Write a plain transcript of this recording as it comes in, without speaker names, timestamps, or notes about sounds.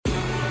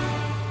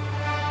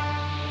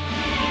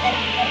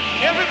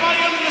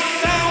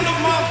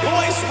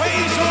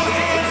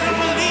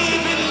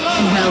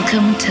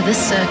Welcome to the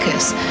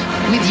circus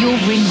with your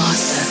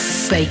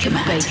ringmaster, Baker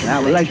Matt. I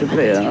would like to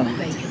play a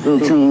little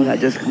tune I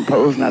just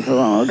composed not so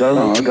long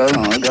ago.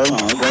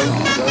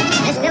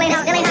 It's Billie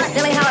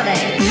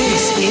Holiday.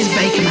 This is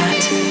Baker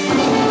Matt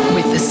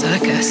with the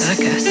circus.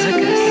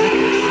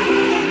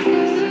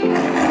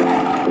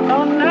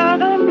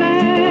 Another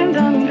man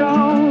done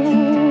gone.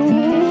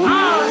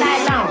 All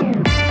night long.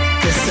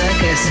 The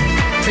circus,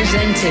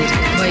 presented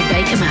by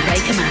Baker Matt.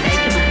 Come on!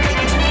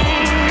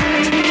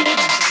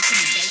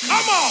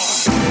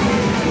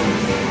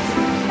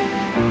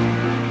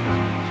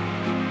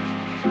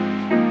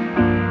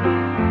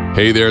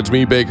 Hey there, it's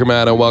me, Baker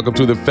Matt, and welcome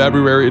to the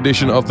February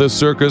edition of The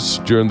Circus.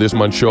 During this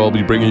month's show, I'll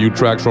be bringing you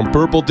tracks from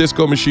Purple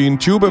Disco Machine,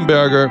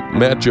 Tubenberger,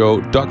 Matt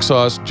Joe, Duck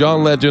Sauce,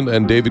 John Legend,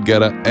 and David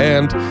Guetta.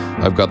 And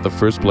I've got the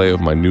first play of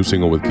my new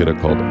single with Kidda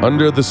called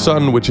Under the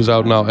Sun, which is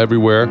out now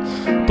everywhere.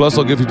 Plus,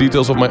 I'll give you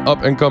details of my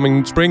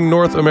up-and-coming Spring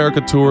North America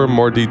tour.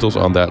 More details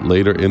on that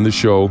later in the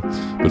show.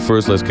 But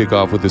first, let's kick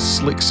off with this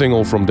slick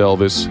single from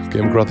Delvis.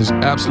 Came across this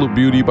absolute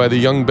beauty by the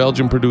young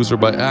Belgian producer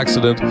by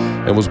accident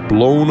and was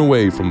blown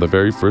away from the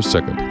very first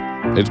second.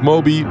 It's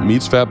Moby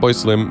meets Fatboy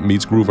Slim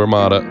meets Groove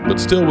Armada, but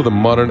still with a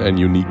modern and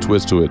unique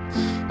twist to it.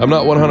 I'm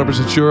not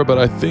 100% sure, but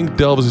I think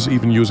Delvis is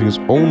even using his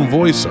own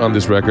voice on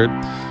this record.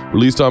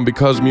 Released on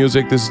Because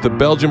Music, this is the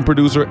Belgian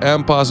producer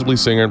and possibly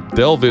singer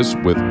Delvis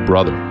with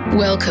Brother.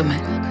 Welcome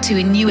to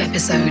a new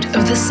episode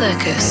of The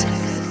Circus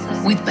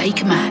with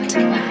Baker Matt.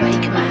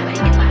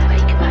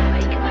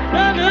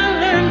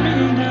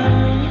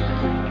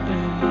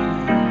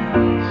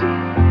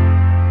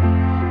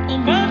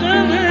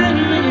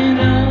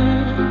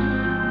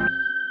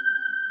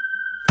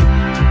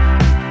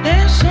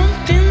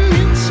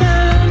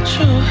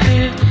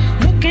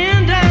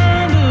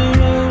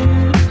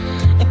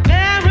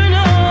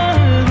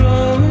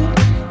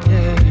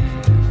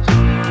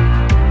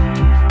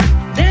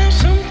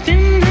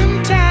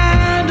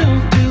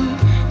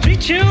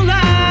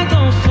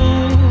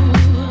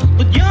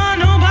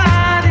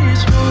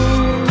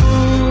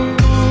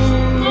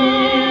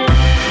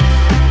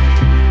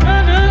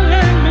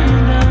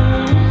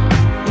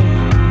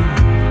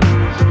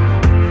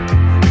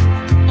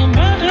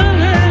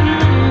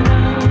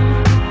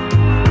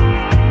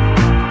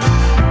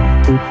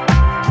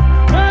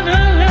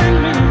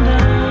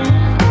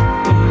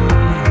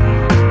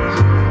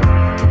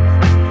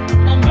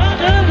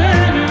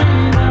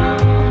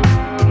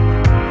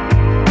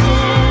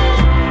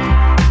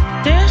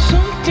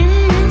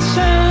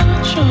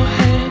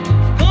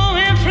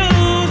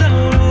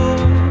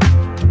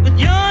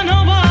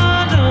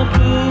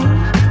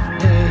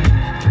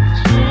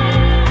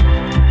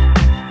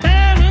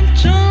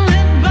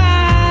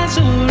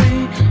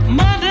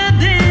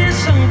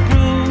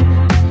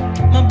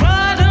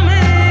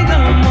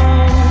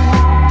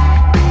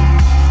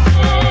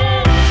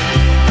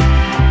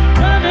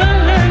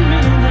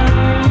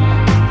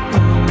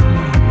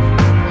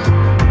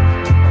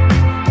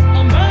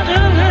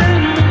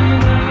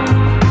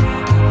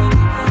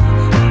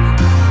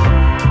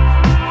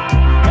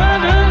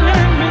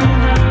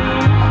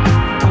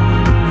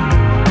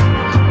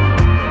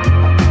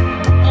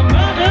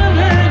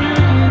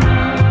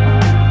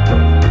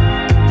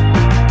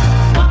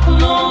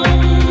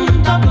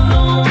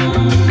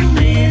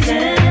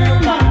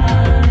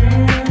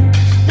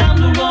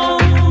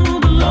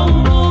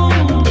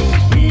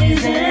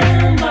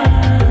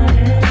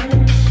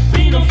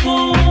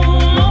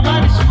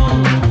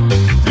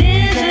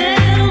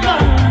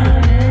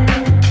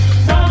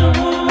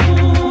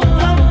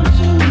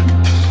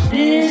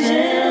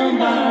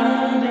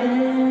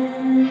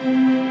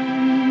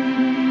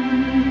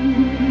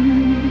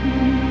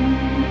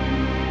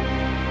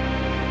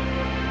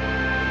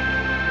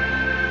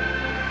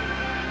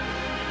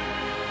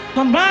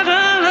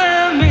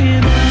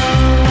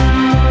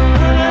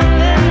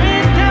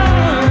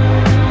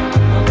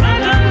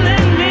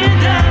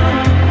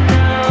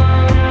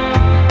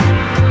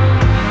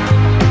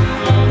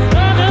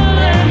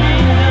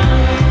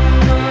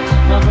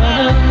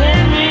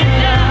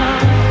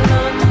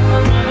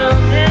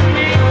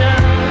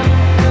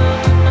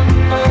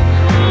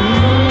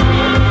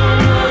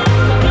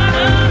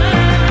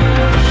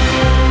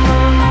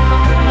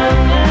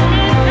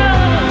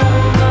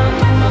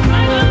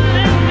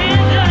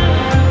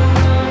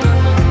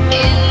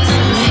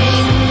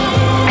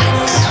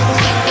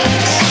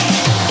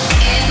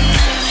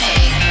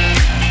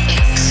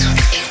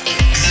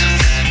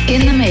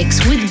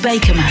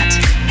 Baker Matt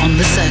on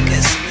The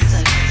Circus.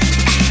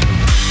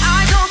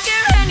 I don't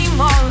care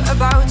anymore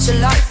about your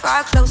life,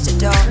 I close the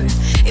door.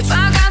 If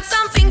I got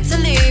something to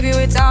leave you,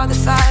 it's all the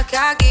fuck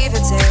I give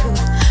it to.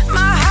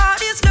 My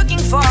heart is looking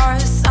for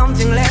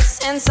something less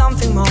and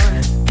something more.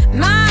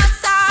 My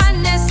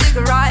sadness,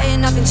 cigarette,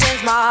 nothing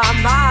changed my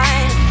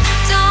mind.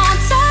 Don't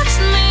touch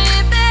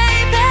me,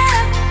 baby.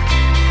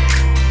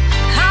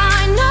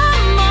 I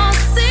know I'll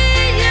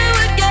see you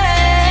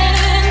again.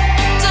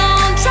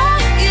 Don't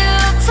drive you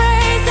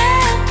crazy.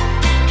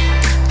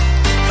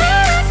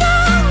 If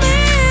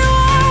only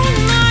one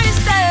night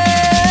stay.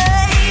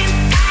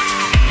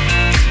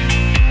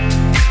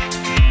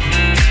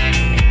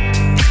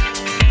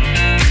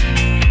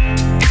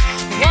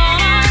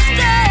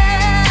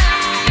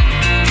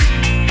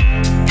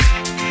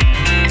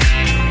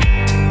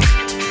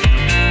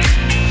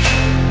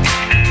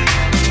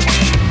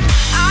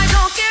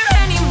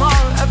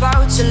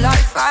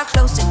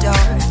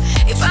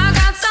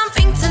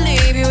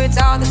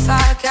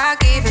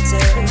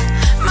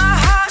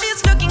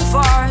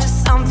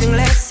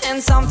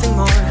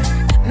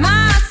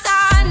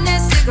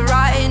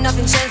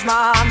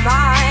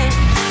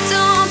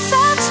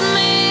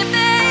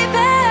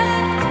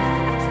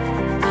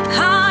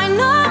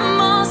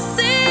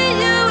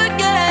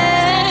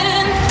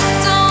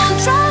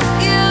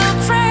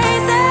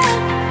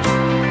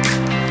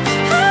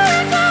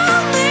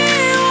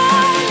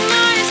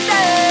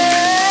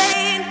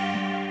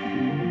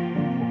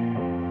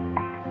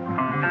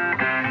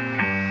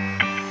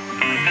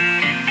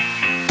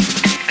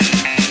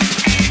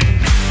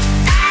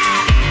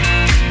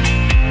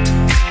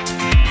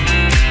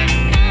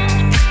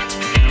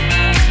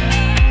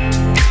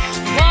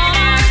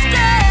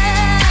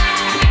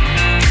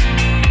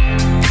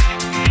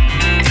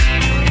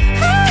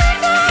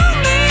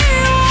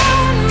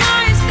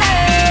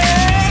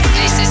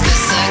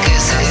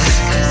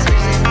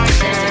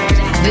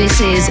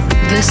 is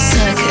The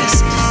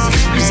Circus,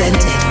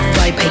 presented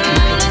by Baker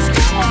Night.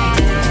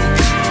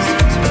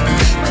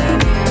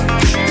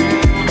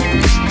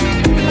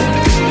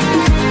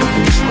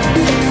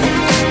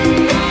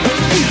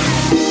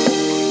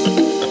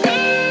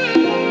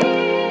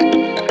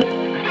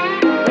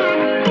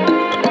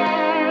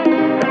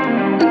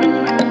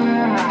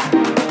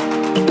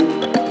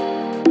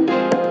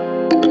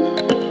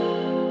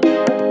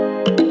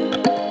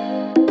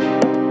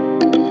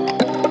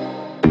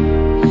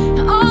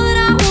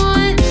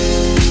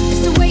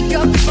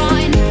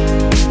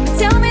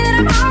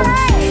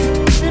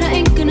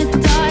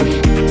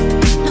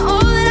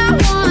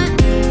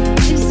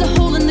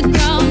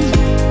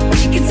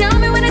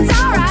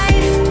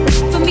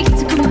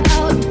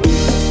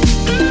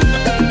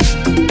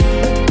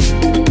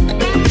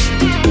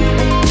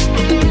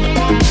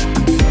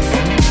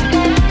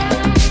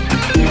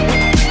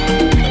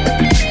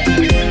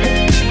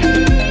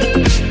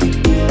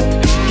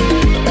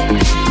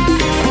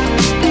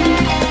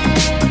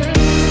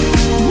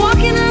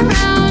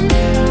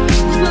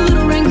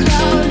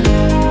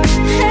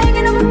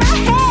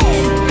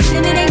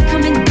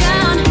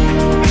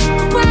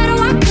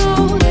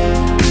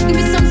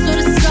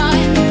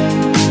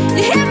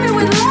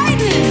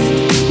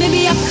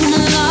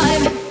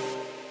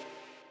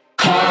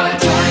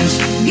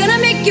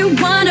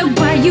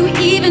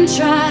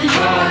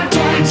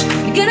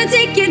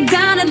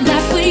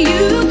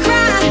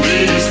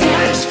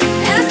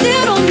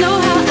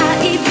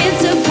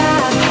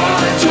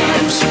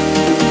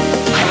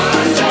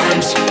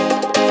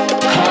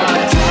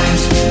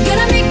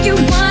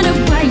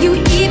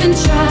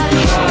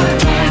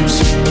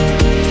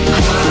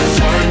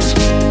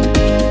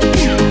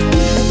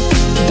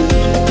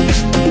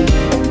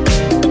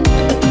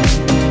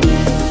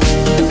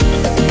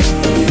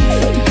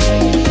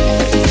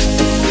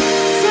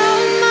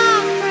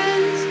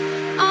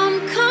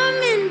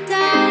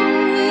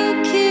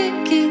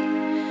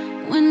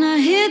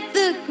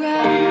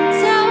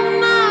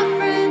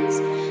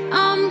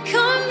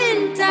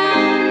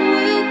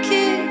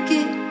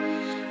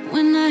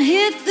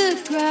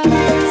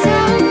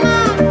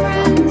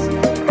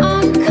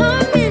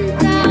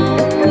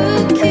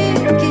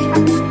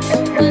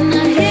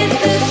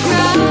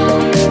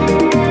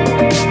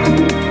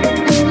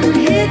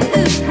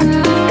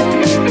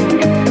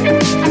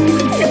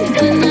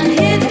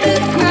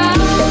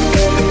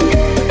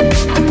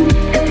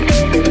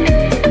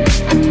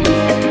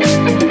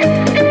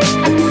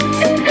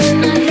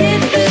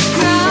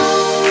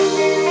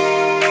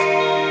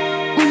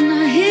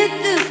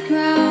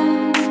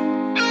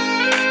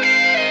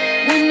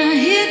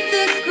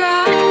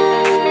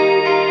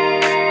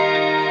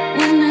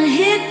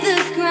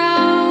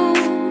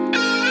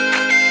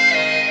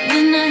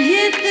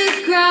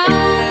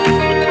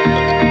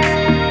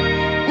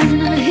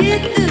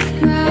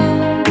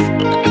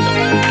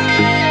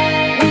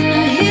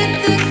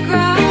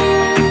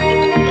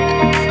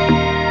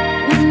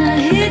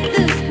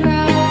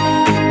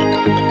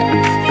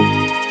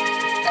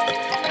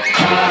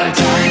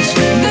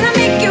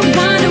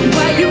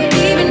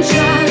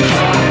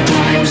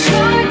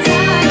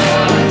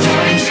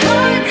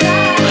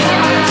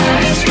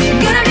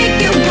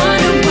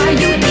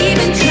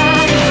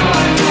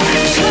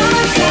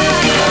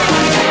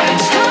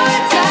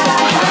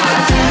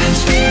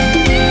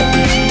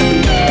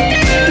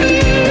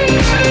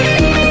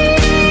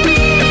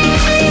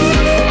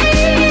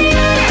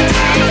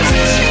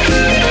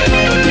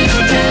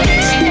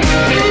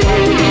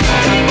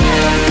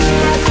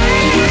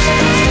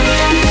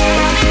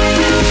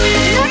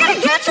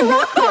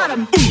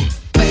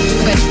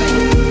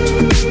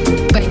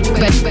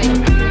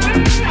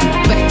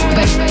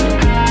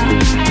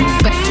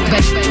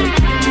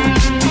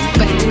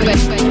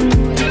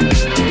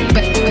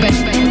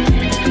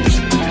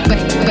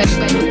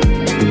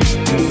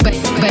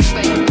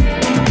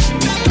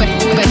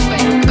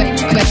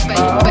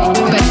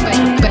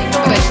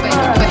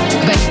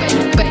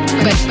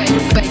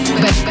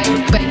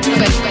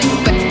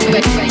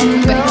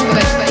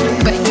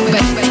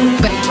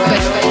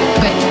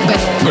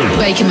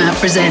 Baker Matt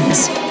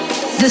presents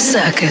The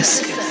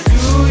Circus. Do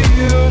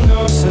you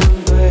know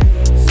some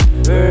place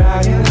where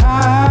I can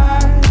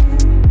hide?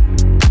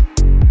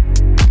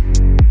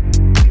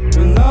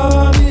 When all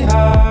of the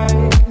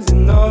highs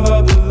and all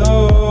of the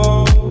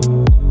lows,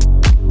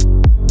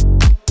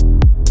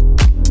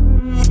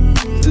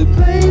 the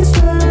place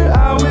where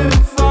I will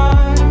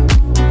find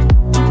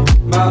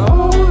my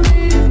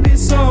only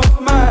peace of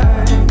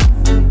mind.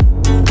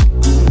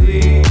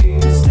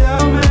 Please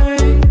tell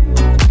me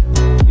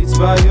it's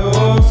by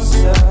your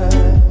side.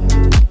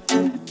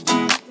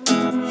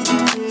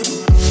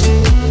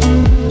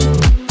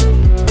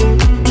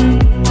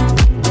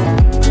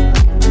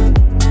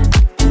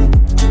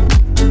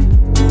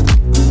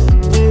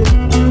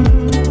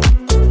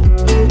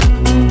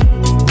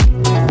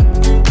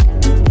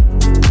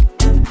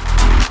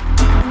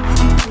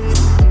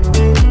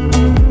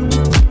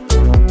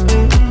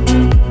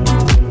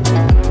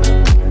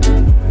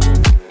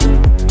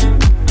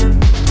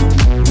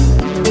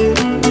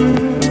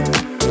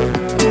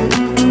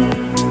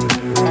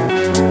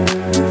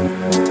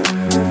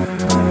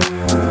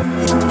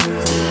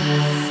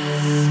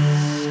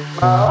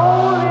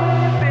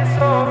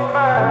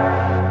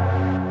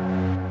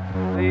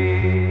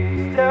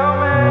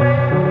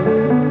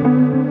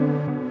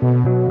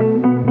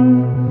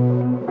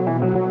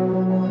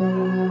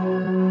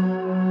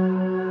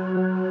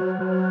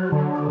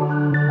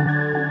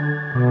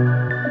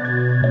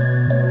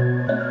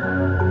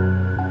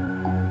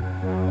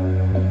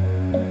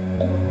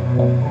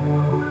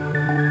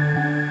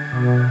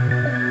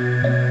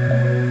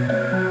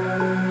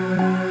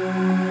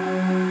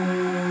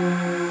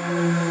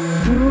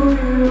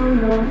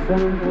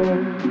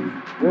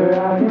 where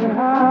I can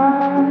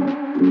hide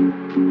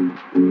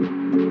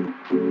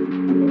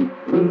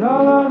from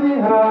all of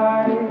the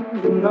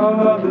highs and all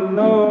of the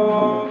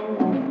lows.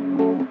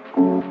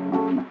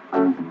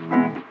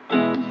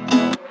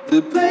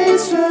 The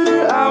place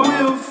where I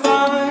will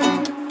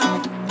find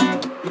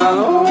my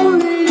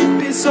only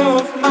peace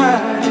of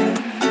mind.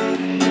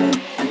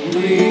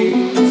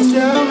 Please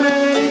tell me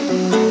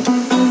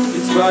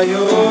it's by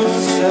your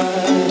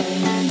side.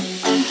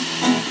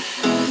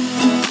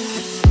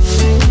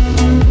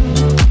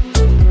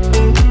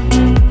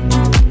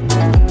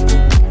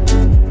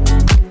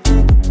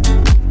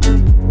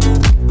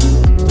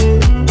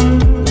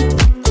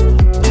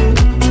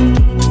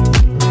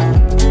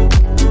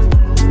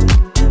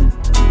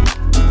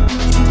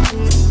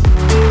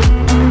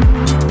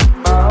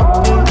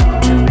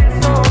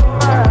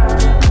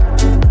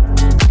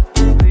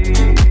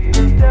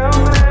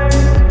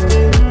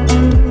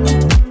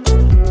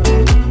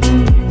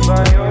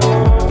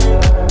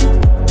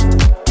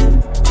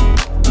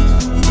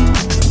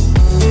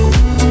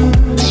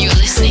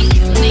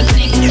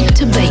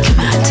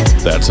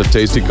 A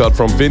tasty cut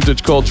from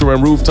Vintage Culture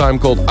and Rooftime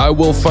called I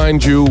Will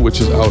Find You, which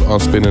is out on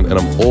Spinnin', and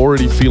I'm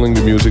already feeling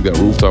the music that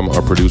Rooftime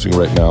are producing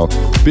right now.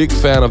 Big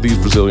fan of these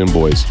Brazilian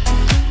boys.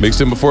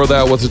 Mixed in before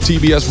that was a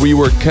TBS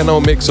rework Keno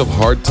mix of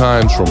Hard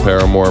Times from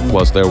Paramore,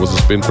 plus there was a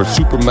spin for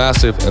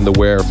Supermassive and The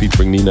Wear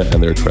featuring Nina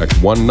and their track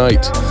One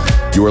Night.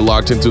 You are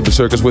locked into the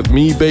circus with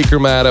me, Baker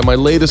Matt, and my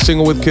latest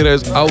single with Kidda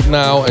is out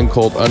now and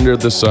called Under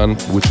the Sun,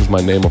 which was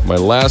my name of my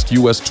last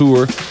US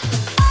tour.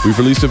 We've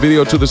released a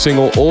video to the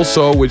single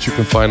also, which you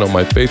can find on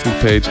my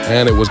Facebook page,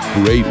 and it was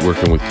great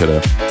working with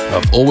Kidda.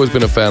 I've always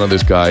been a fan of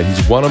this guy.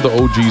 He's one of the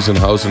OGs in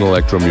house and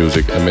electro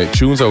music and made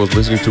tunes I was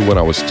listening to when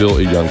I was still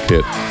a young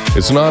kid.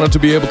 It's an honor to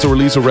be able to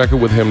release a record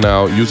with him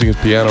now, using his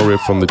piano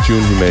riff from the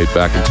tune he made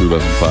back in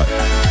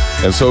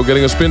 2005. And so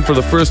getting a spin for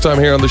the first time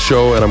here on the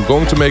show, and I'm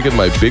going to make it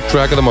my big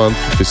track of the month.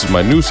 This is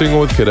my new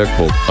single with Kidda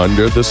called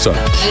Under the Sun.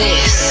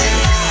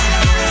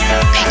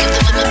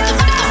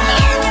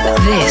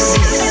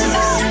 This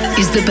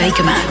is the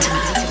Baker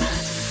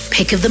Mat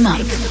Pick of the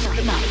Month.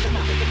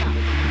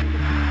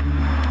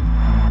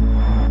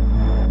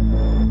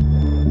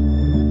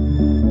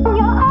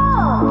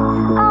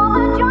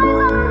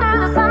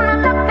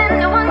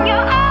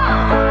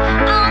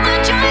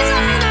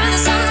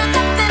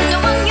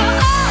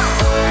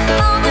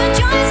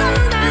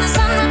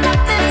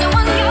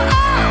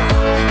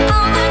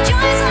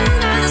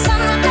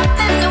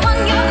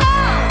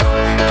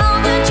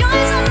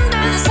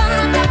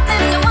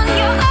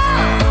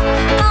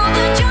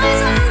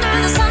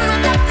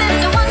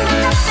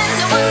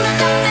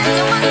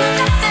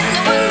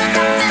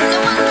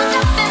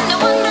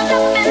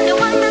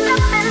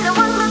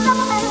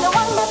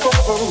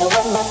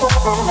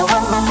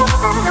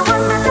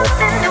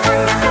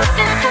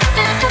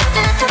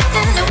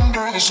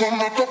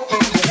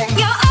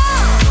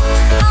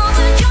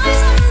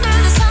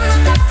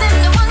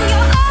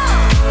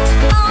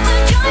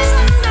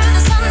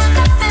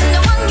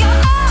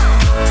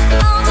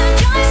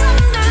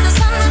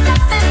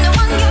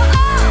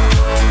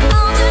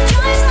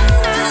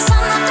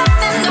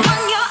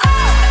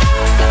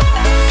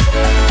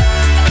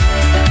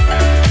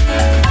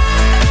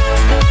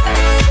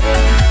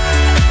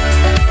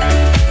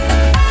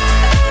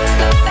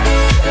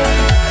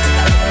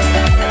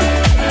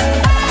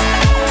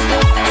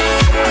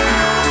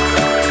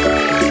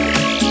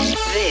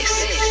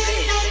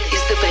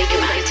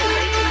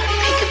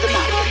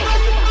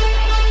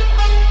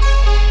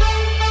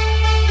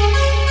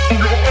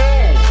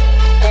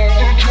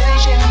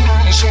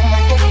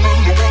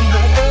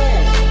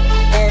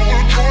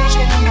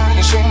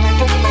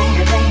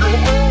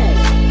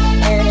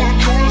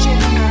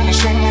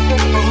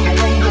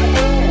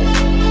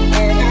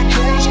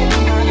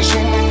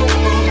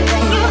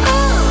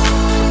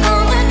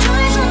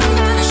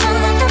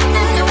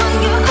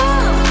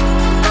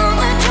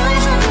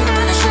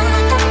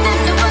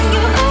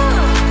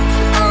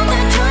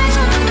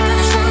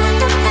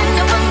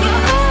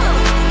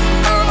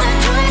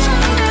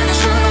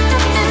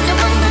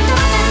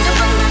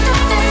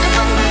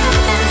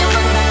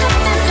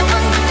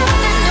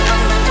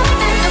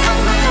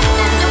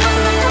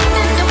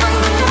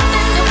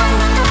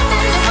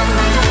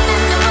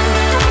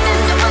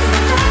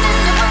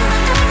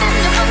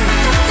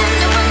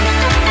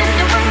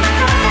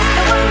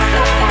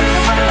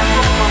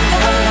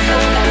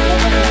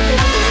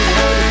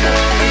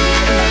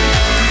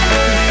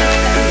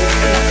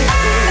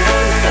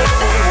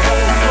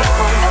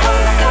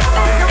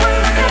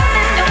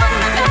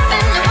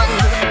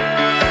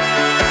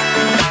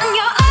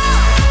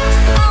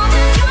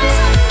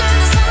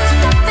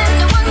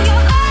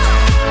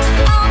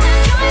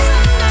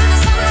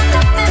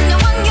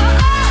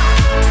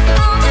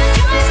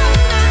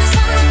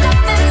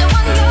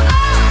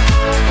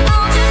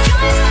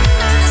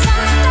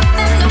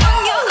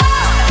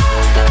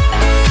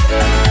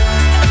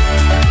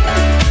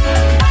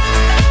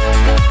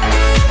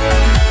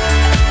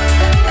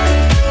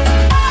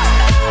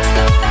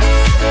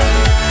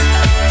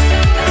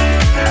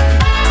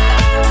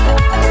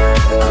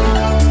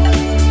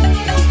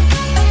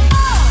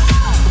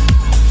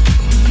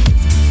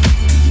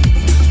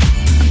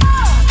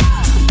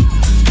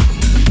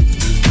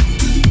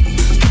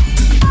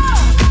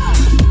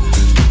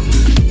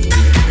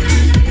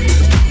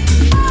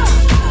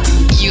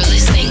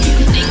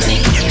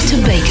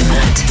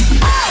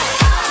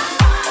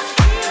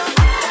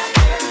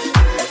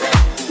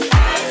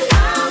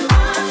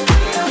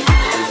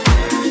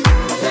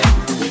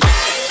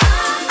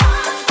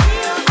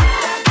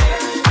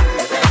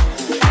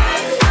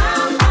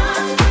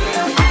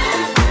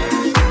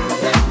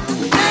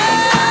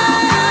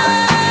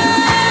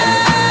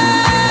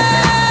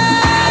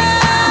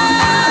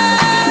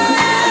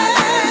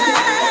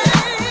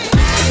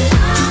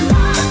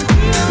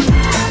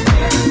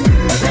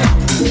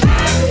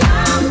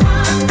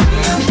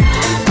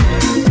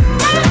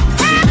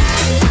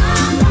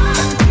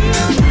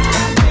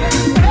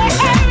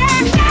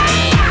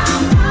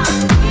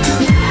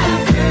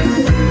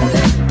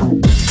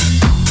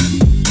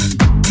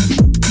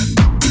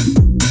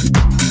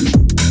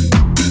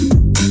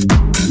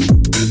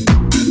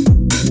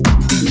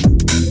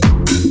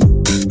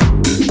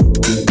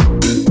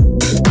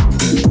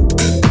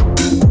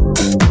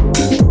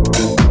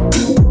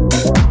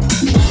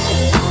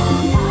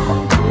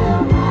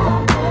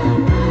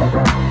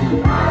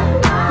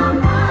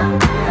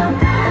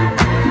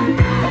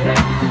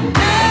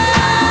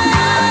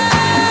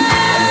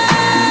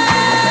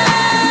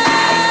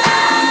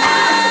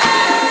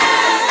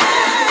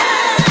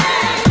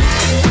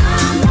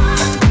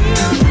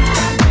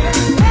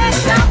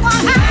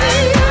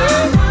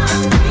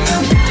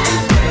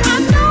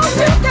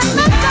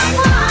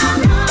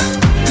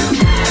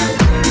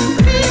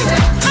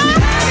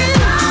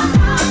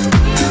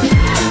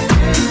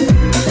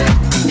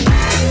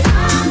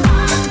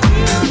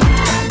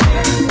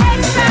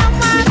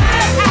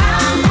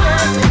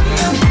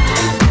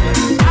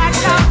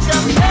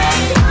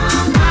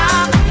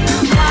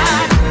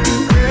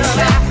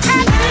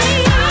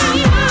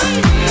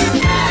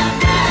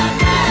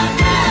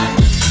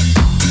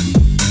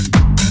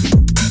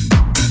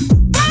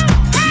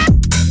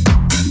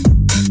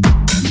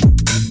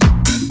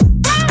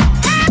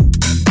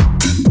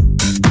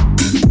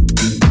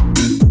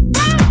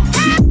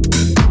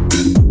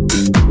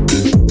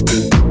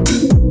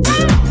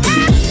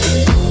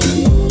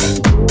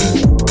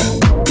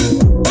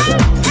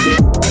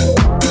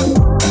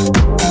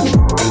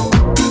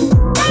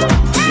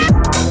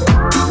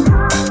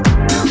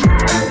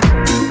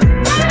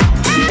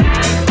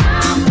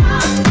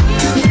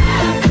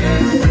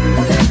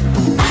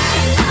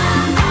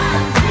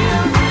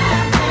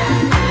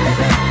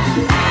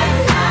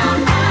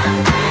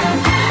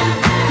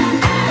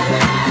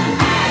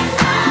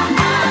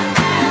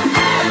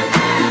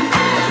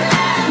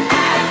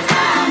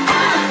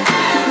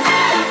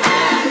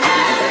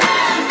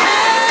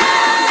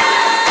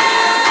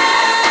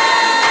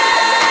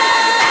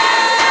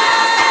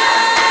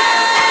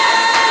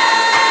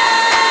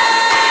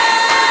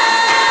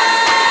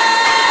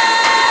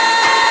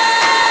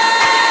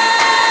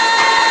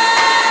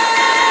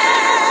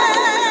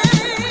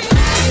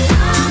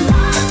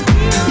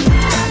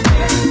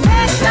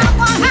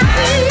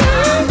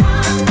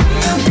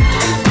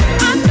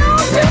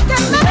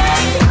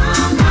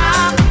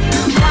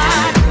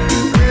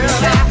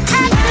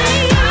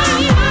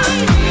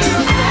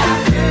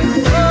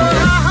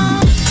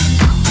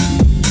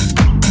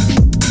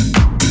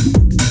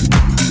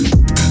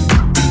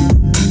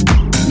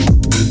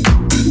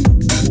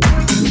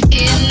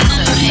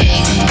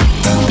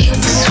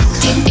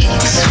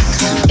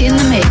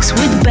 mix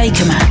with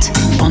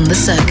Bakermat on The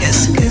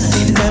Circus. If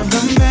we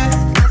never met,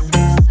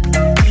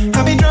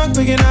 I'll be drunk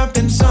waking up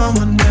in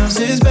someone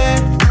else's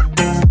bed.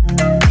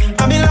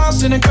 I'll be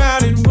lost in a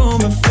crowded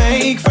room of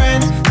fake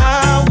friends.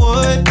 I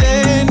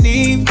wouldn't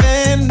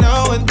even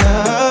know what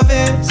love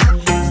is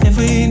if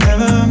we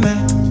never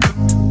met.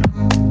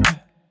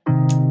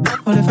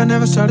 What if I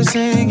never started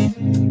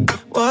singing?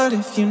 What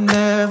if you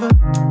never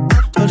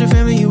told your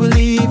family you were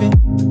leaving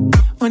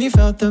when you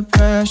felt the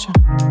pressure?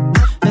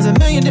 There's a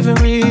million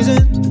different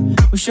reasons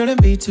we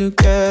shouldn't be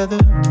together,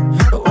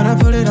 but when I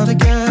put it all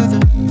together,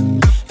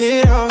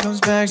 it all comes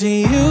back to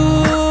you.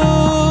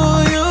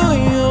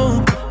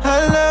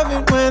 I love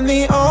it when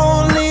the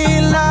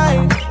only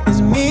light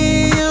is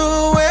me,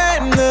 you,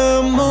 and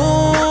the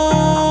moon.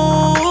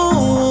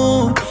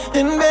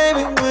 And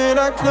baby, when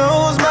I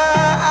close my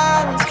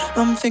eyes,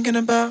 I'm thinking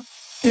about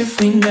if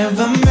we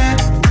never met.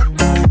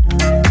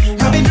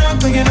 I'll be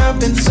drunk waking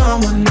up in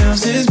someone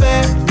else's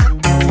bed.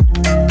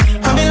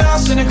 I'll be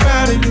lost in a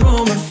crowded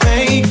room of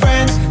fake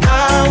friends.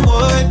 I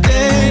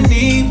wouldn't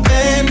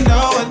even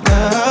know what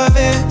love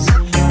is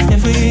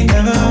if we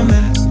never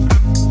met.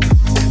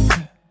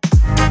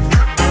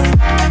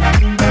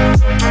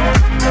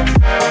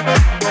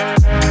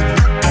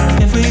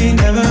 If we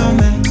never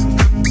met.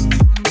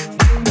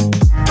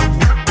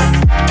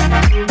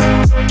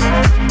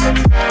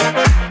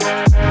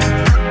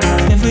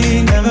 If we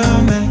never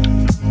met.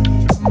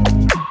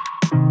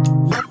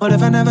 What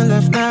if I never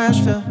left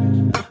Nashville?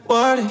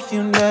 What if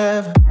you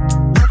never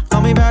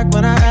called me back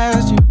when I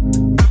asked you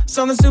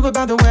something stupid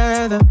about the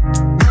weather?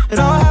 It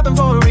all happened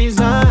for a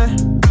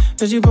reason,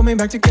 'cause you put me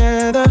back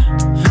together.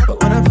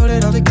 But when I put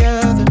it all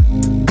together,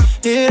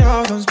 it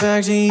all comes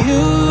back to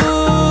you.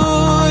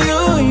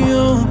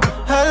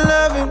 I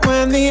love it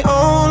when the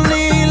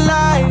only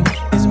light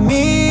is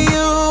me,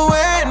 you,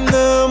 and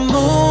the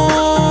moon.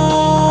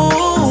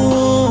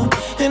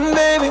 And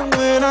baby,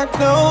 when I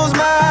close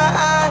my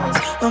eyes,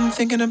 I'm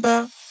thinking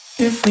about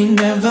if we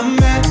never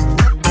met.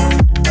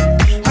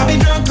 I'll be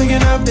drunk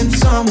waking up in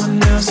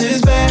someone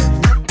else's bed.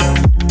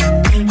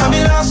 I'll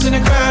be lost in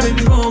a crowded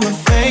room of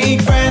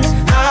fake friends.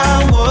 I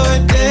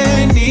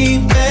wouldn't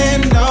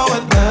even know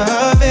what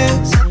love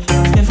is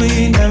if we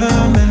never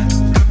met.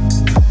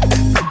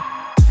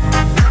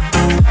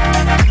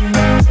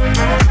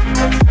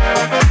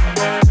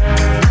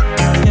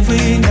 If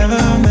we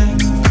never met.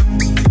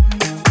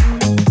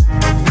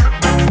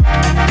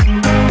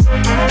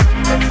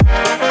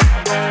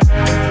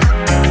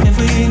 If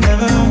we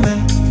never met.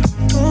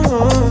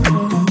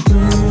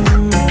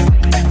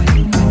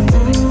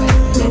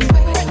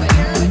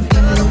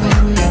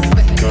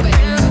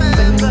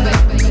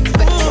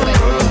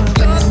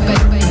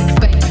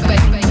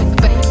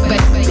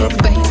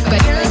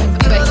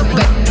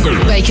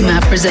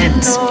 Bakermat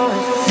presents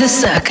The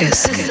Circus.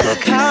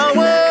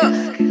 Power,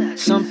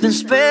 something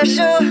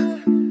special,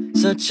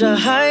 such a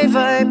high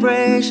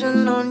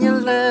vibration on your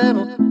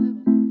level.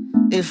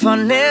 If I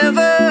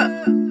never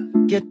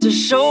get to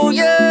show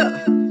you,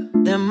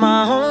 then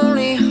my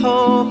only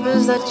hope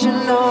is that you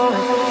know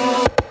it.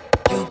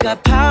 You got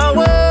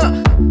power,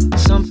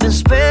 something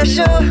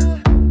special,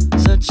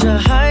 such a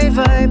high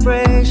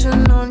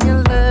vibration on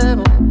your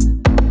level.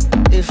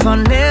 If I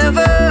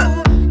never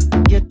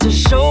get to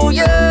show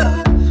you,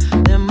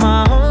 then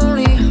my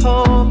only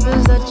hope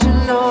is that you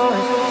know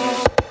it.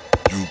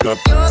 You got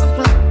You're the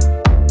one.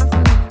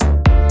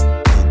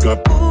 You got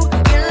Ooh,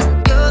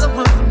 you're the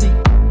one for me.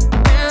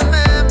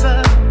 Remember,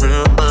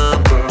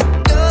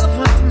 you're the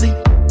one for me.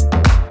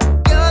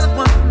 You're the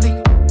one for me.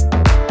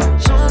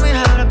 Show me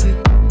how to be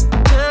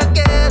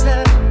together.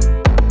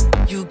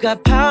 You got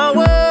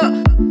power,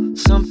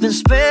 something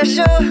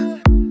special,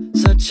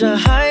 such a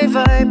high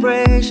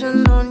vibration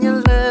on your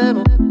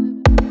level.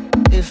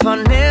 If I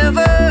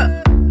never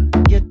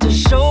get to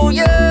show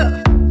you,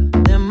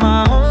 then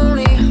my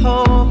only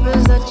hope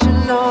is that you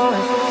know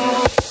it.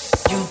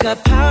 You got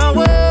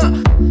power,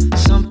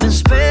 something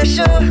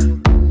special,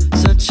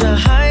 such a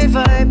high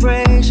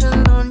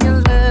vibration on your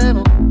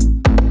level.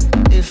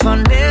 If I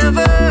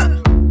never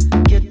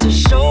get to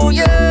show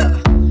you,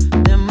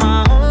 then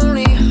my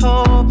only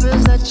hope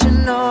is that you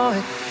know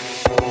it.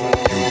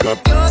 You got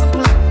You're the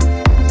one.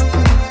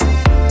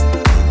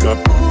 You got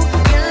Ooh,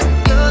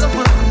 you're the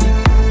one for me.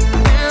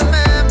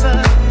 Remember,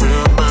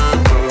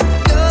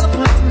 you're the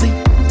one for me.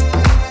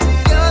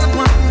 You're the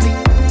one for me.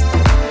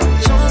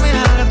 Show me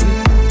how to be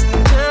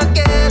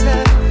together.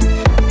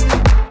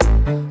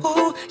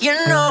 Ooh, you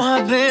know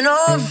I've been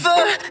over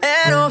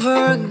and over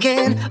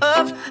again,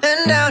 up and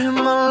down in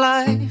my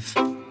life.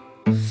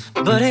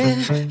 But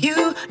if you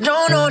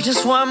don't know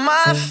just why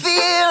my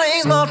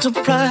feelings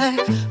multiply,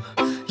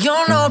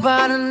 you'll know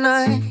by the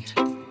night.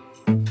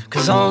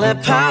 'Cause all that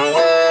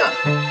power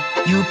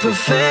you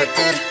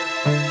perfected,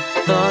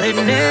 thought it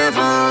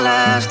never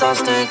lasts, I'll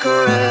stay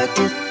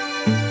corrected.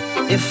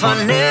 If I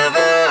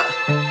never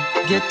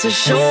get to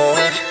show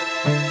it,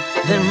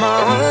 then my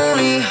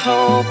only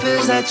hope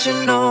is that you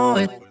know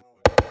it.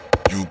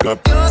 You got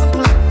You're the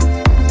one.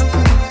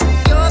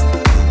 You're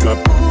the You got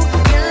Ooh,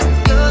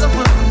 you're the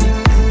one for me.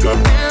 You got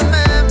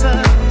Remember,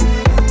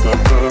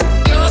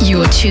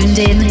 tuned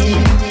in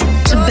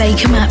to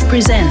Baker Matt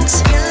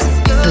Presents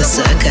The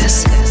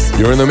Circus.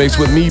 You're in the mix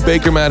with me,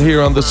 Baker Matt,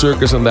 here on The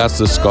Circus, and that's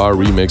the Scar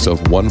remix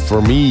of One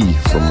For Me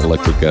from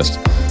Electric Guest.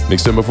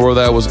 Mixed in before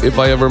that was If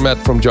I Ever Met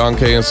from John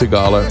Kay and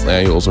Sigala,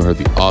 and you also heard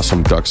the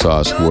awesome Duck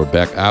Sauce, who are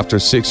back after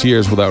 6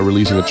 years without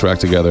releasing a track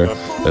together.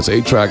 That's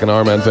 8-Track and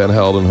Armand Van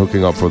Helden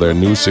hooking up for their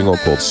new single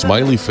called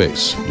Smiley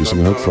Face, using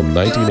a hook from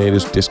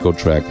 1980's disco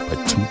track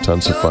by 2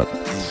 Tons of Fun.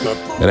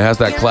 And it has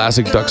that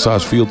classic Duck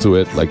Sauce feel to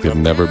it, like they've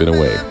never been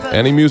away.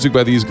 Any music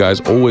by these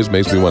guys always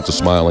makes me want to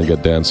smile and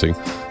get dancing.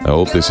 I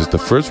hope this is the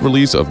first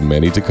release of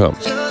many to come.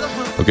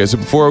 Okay, so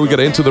before we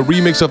get into the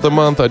remix of the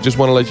month, I just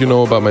want to let you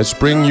know about my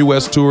spring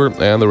US tour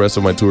and the rest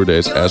of my tour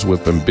days, as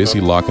we've been busy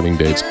locking in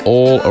dates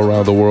all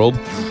around the world.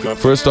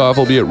 First off,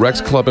 I'll be at Rex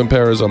Club in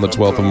Paris on the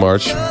 12th of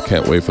March.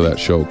 Can't wait for that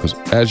show, because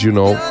as you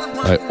know,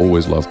 I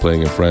always love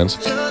playing in France.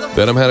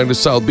 Then I'm heading to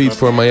South Beach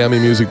for Miami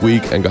Music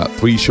Week and got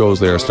 3 shows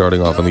there,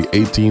 starting off on the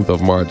 18th of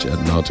March at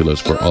Nautilus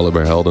for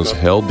Oliver Heldens'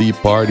 Hell Deep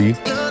Party.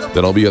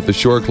 Then I'll be at the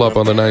Shore Club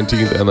on the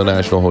 19th and the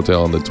National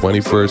Hotel on the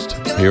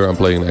 21st. Here I'm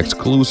playing an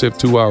exclusive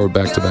 2-hour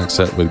back-to-back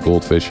set with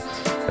Goldfish.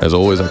 As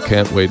always, I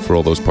can't wait for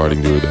all those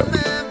partying during that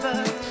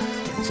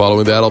week.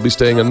 Following that, I'll be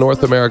staying in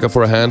North America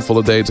for a handful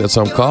of dates at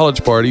some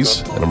college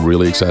parties, and I'm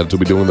really excited to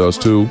be doing those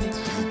too.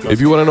 If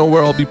you want to know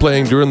where I'll be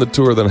playing during the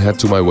tour, then head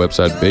to my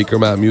website,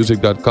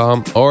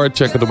 bakermattmusic.com, or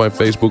check into my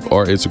Facebook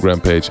or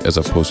Instagram page, as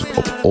I've posted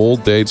up all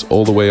dates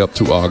all the way up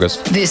to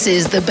August. This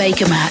is the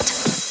Baker Matt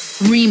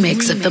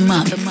Remix of the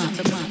Month.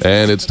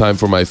 And it's time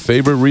for my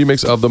favorite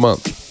remix of the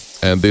month.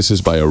 And this is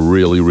by a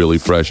really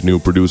fresh new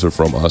producer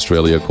from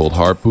Australia called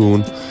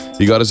Harpoon.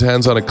 He got his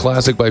hands on a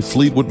classic by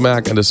Fleetwood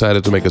Mac and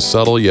decided to make a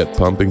subtle yet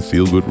pumping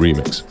feel-good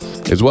remix.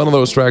 It's one of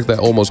those tracks that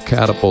almost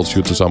catapults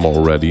you to some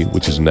already,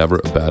 which is never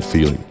a bad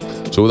feeling.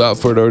 So without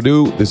further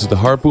ado, this is the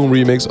Harpoon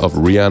remix of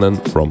Rhiannon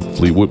from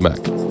Fleetwood Mac.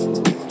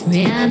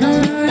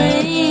 Rhiannon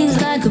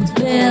rings like a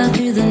bell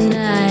through the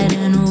night,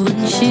 and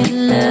wouldn't she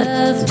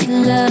love to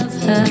love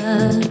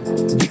her?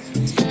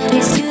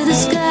 Takes to the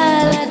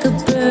sky like a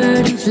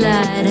bird in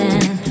flight,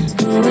 and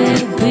who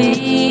will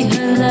be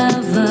her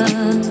lover?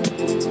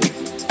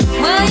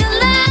 Well, your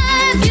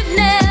life, you've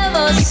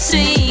never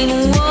seen a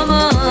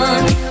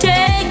woman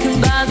taken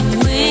by the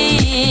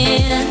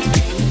wind.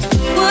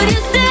 Would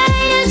you stay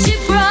if she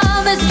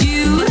promised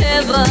you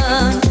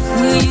heaven?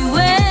 Will you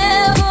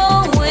ever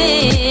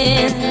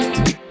win?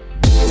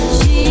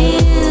 She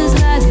is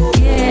like a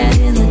cat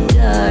in the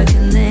dark,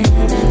 and then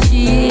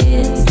she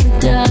is the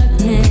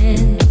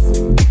darkness.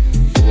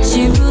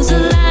 She rules her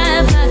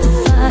life like a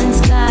fine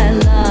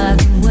skylark,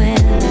 and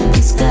when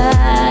the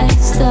sky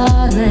is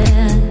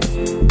starless.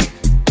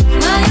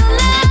 Well, your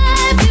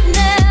life, you've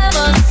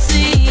never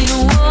seen a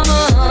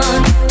woman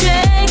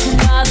taken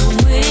by the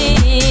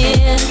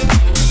wind.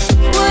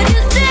 Would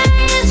you stay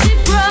if she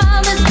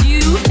promised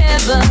you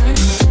heaven?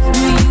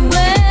 Will you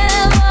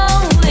ever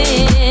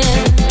win?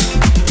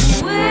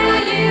 Will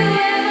you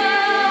ever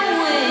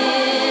win?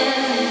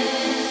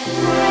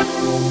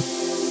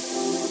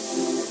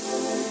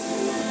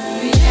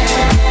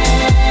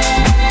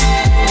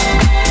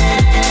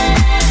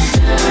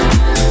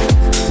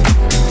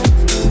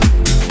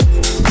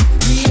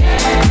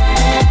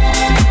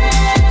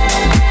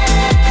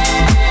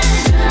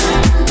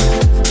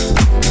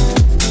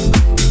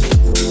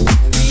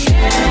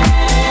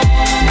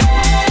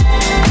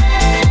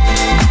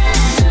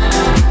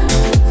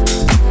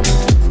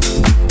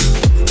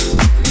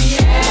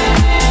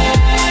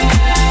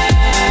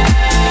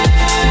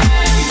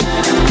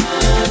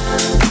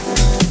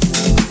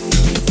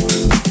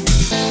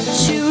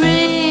 She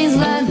rings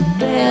like a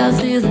bell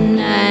through the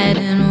night,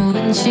 and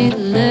wouldn't she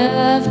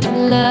love to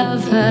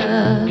love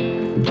her?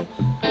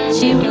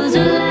 She rules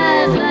her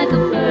life like a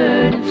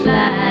bird in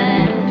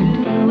flight,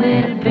 and who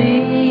will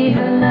be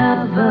her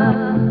lover?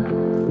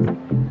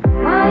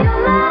 All your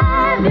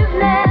life, you've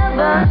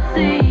never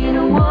seen a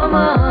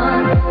woman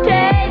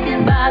taken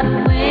by the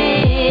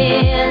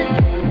wind.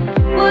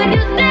 Would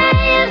you stay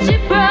if she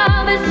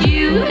promised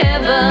you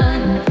heaven?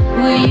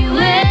 Will you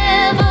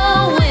ever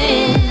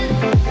win?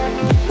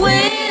 Will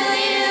you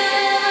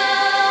ever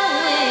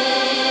win?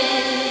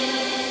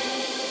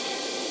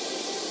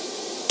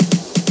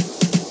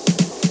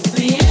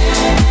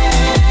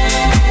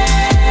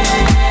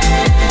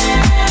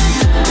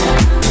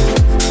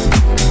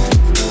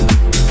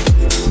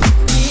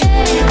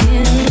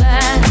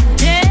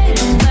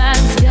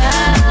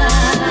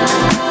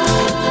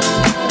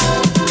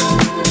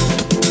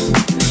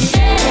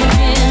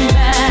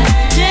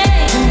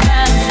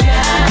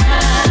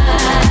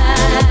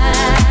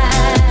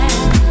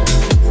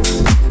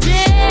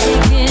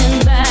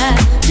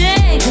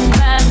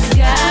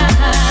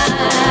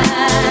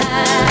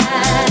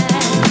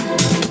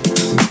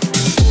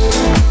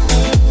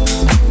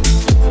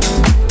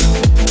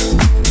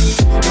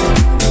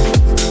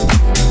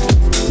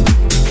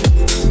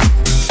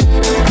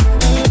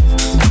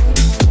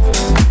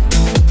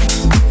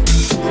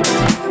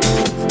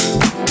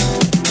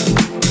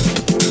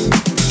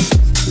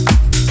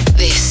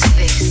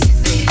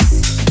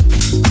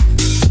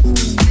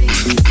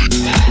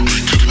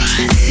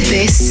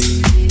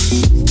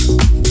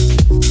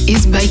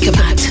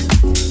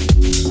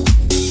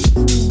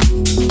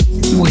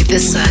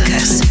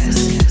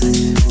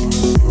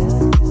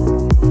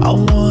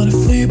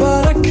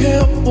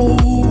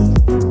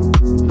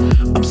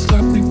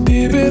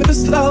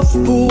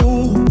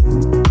 pool,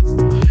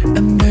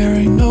 and there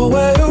ain't no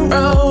way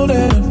around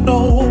it. I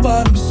know,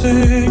 but I'm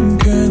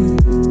sinking,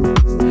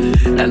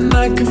 and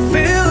I can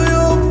feel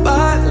your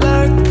bite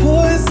like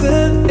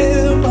poison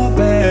in my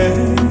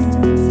veins.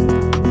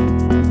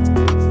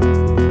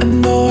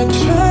 And though I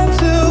try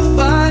to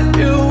fight,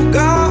 you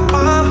got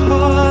my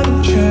heart in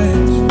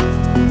chains.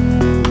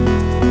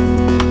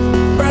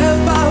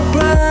 Breath by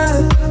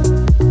breath,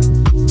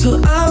 till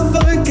I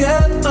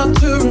forget not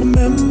to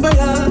remember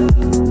ya.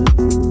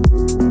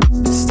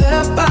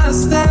 Step by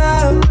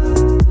step,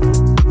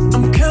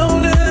 I'm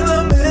counting the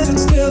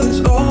minutes till it's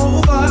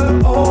over,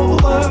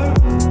 over.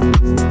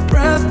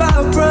 Breath by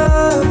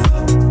breath,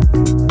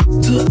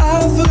 till I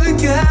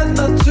forget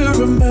not to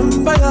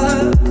remember ya.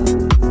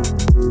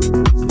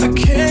 I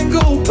can't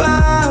go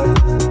back,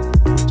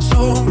 so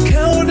I'm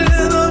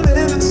counting the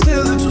minutes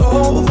till it's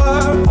over,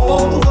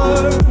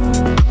 over.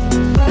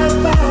 Breath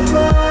by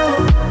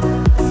breath,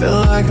 feel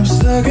like I'm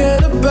stuck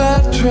in a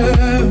bad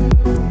trip.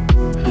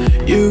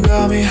 You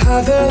got me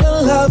higher than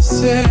love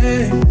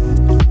sick.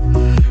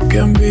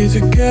 Can't be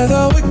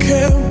together, we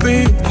can't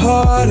be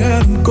apart,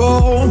 and I'm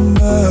going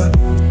mad.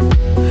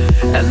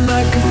 And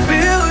I can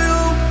feel you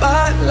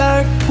bite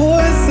like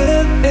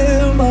poison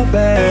in my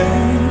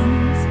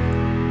veins.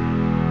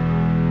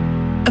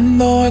 And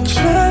though I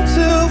try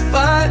to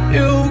fight,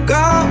 you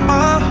got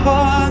my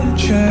heart in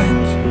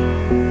chains.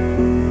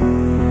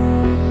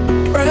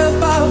 Breath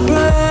by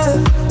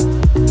breath,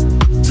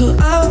 till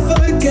I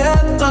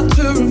forget not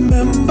to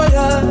remember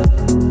ya.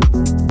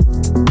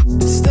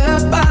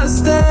 Step by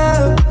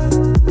step,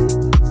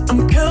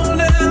 I'm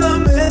counting the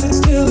minutes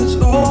till it's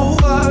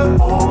over,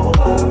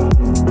 over.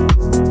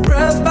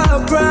 Breath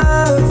by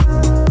breath,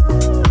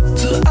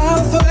 till I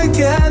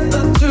forget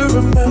not to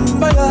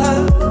remember ya.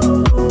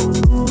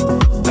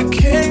 I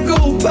can't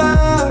go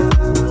back,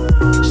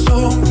 so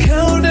I'm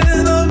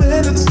counting the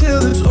minutes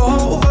till it's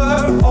over,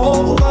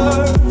 over.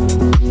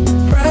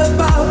 Breath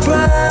by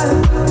breath.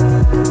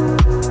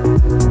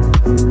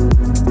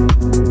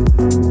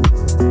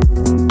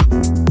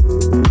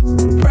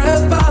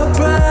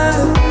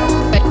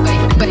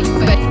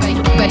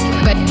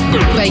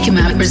 Baker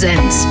Mat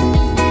presents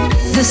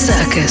The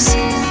Circus.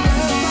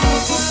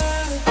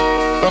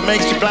 What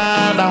makes you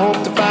blind? I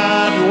hope to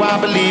find who I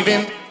believe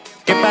in.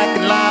 Get back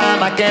in line,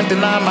 I can't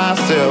deny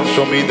myself.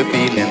 Show me the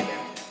feeling.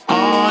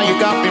 Oh, you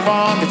got me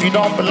wrong. If you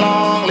don't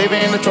belong, live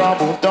in the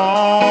trouble.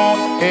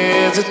 Don't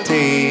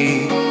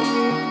hesitate.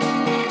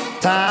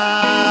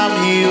 Time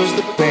heals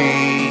the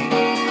pain.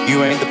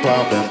 You ain't the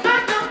problem.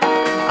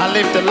 I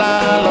live the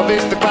lie, love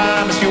is the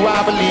crime. It's you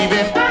I believe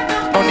in.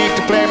 No need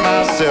to play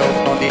myself,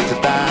 no need to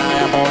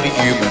die, I'm only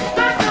human.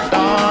 I'm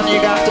done,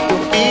 you got to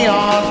put me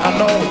on. I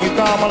know when you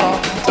come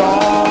along,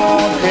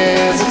 don't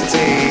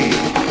hesitate.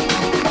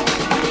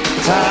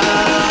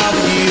 Time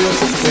heals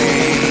the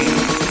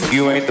pain.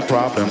 You ain't the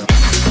problem.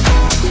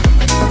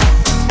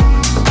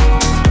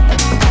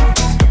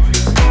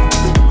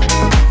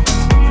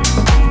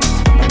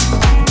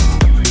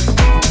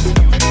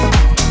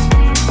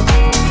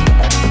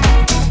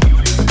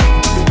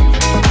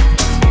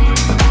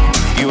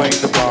 You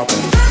ain't the problem.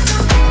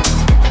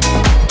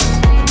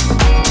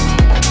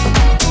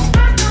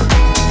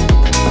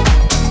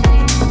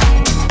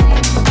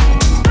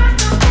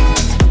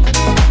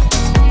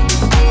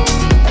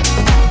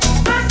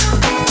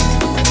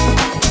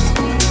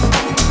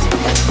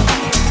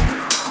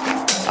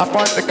 I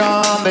point the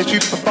gun, they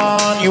shoot the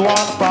fun, you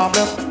are the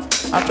problem.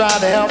 I try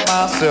to help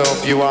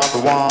myself, you are the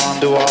one,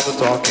 do all the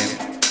talking.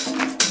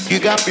 You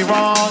got me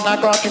wrong, I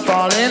caught you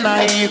falling,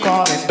 I hear you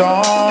calling,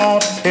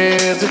 don't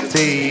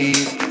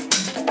hesitate.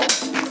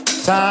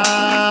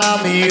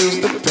 Time heals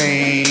the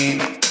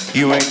pain,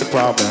 you ain't the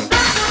problem.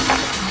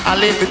 I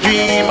live the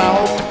dream, I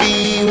hope to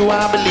be who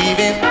I believe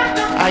in.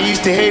 I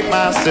used to hate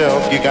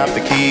myself, you got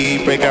the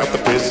key, break out the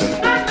prison.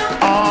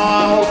 Oh,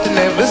 I hope to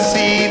never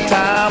see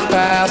time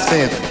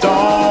passing,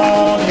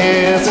 don't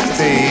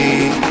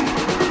hesitate.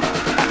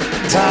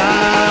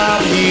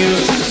 Time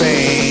heals the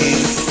pain,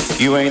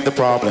 you ain't the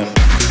problem.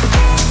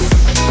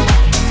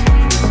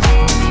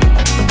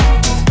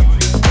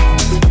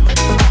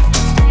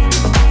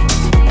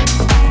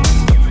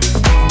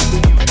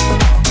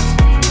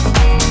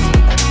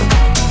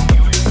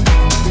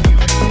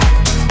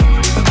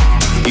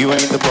 You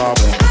ain't the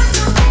problem.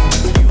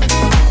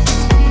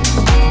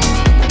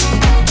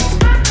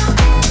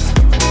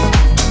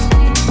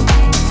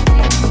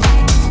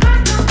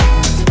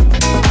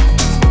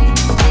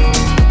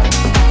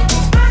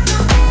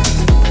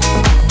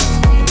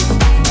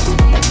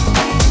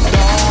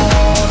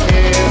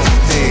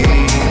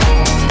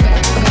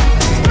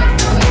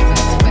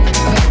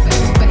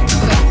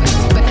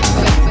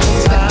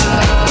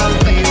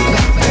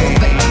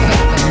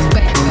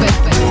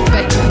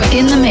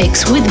 In the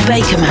mix with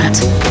Baker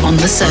Mat on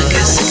The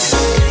Circus.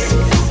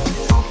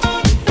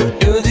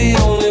 You're the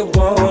only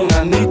one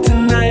I need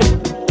tonight.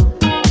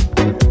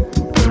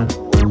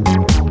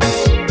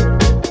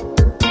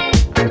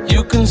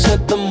 You can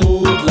set the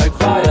mood like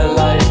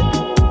firelight.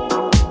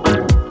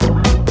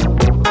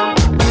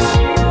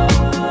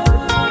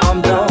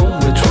 I'm down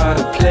with trying.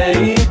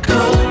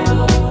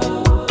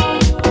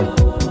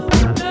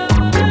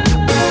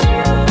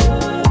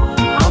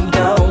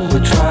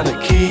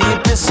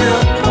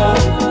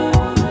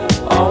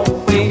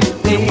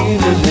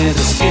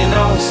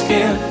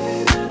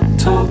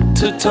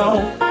 to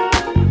toe.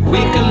 We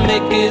can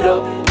make it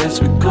up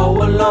as we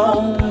go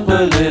along.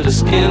 A little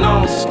skin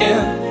on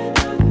skin,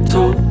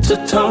 toe to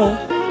toe.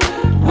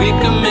 We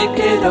can make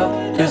it up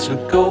as we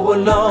go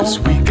along. 'Cause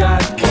we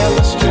got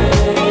chemistry.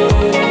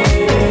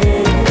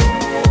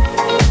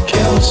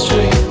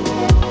 Chemistry.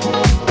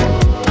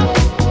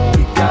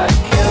 We got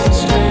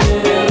chemistry.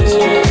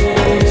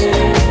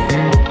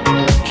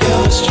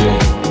 Chemistry.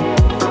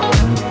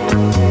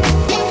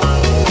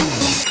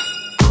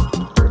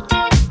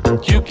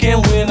 You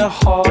can win a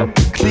heart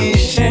with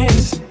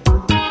cliches.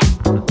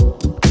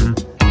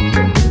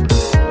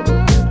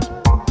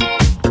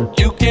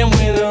 You can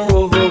win a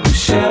rover with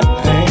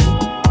champagne.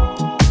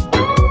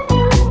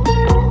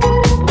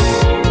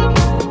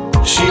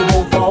 She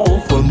won't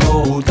fall for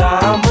no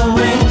diamond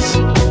rings.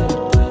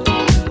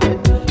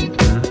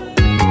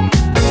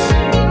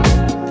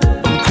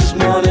 'Cause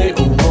money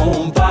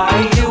won't buy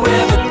you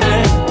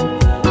everything.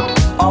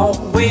 All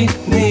we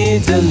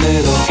need a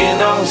little skin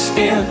on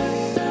skin,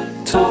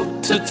 toe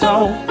to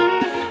toe.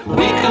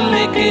 We can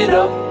make it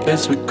up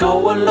as we go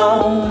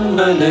along.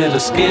 A little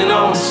skin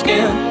on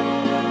skin,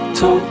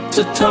 toe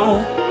to toe.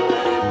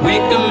 We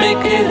can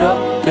make it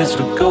up as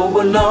we go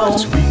along.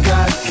 'Cause we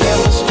got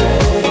chemistry.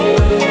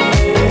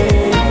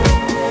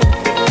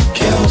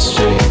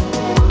 Chemistry.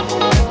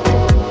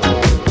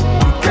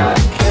 We got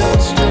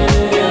chemistry.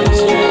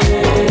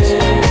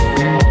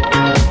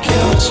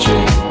 Chemistry.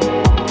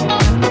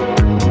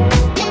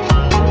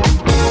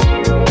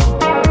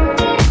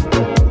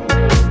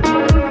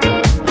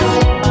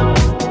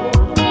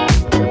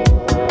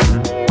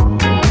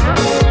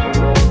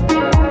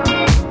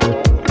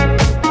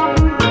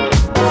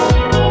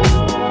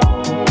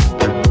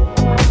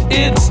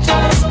 It's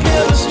just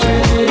chemistry.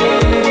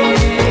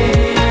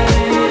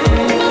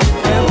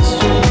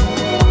 Chemistry.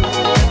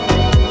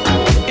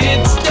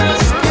 It's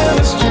just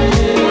chemistry.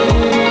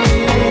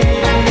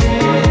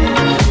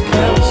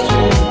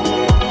 Chemistry.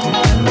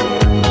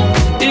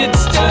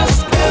 It's just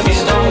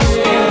chemistry.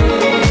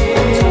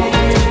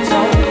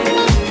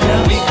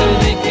 We can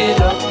make it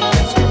up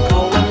as we go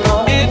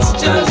along. It's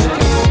just.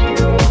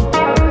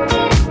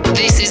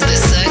 This is the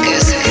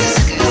circus.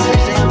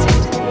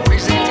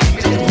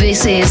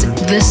 This is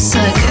the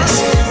circus.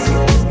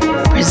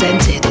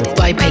 Presented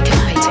by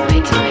Bakermate.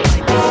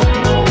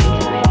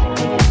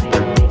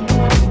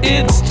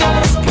 It's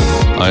just.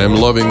 I am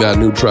loving that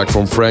new track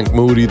from Frank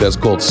Moody that's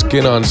called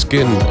Skin on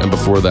Skin, and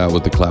before that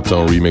was the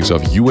Clapton remix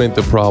of You Ain't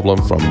the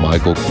Problem from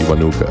Michael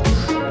Kiwanuka,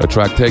 a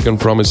track taken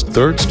from his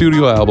third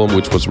studio album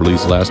which was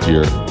released last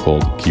year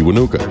called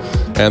Kiwanuka,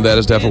 and that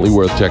is definitely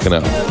worth checking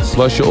out.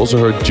 Plus you also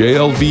heard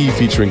JLV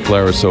featuring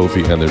Clara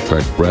Sophie and their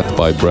track Breath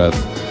by Breath.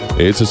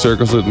 It's a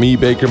circus with me,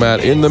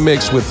 Bakermat, in the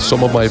mix with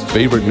some of my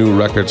favorite new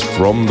records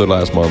from the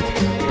last month.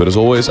 But as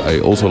always, I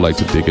also like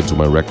to dig into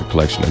my record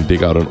collection and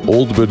dig out an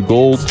old but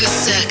gold. The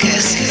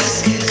circus.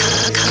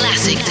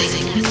 Classic.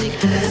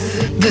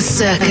 The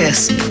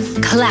circus.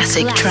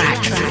 Classic track.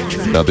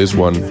 Now this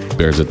one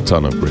bears a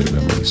ton of great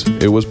memories.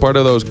 It was part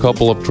of those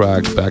couple of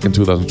tracks back in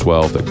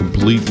 2012 that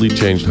completely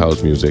changed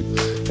house music.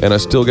 And I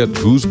still get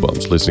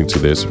goosebumps listening to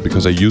this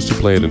because I used to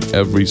play it in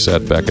every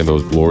set back in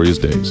those glorious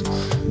days.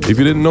 If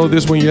you didn't know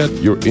this one yet,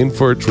 you're in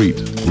for a treat.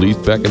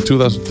 Released back in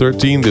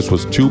 2013, this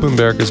was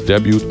Tubenberger's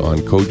debut on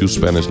Koju's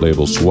Spanish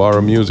label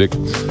Suara Music,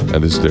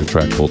 and this is their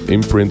track called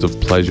Imprint of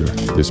Pleasure,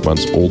 this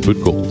month's Old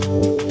But Gold.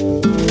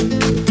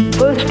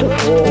 First of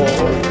all,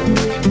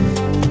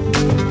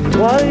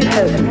 why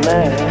has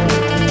man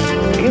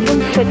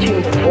given such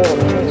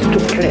importance to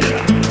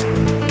pleasure?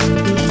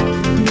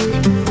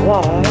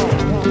 Why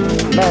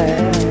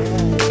man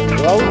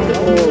throughout the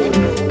world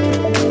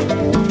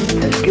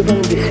has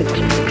given this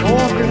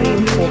extraordinary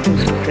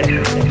importance to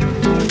pleasure?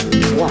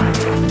 Why?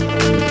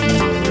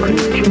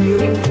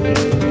 Continuing,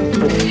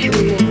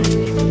 pursuing,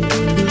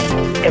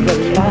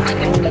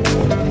 everlasting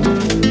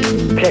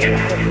pleasure.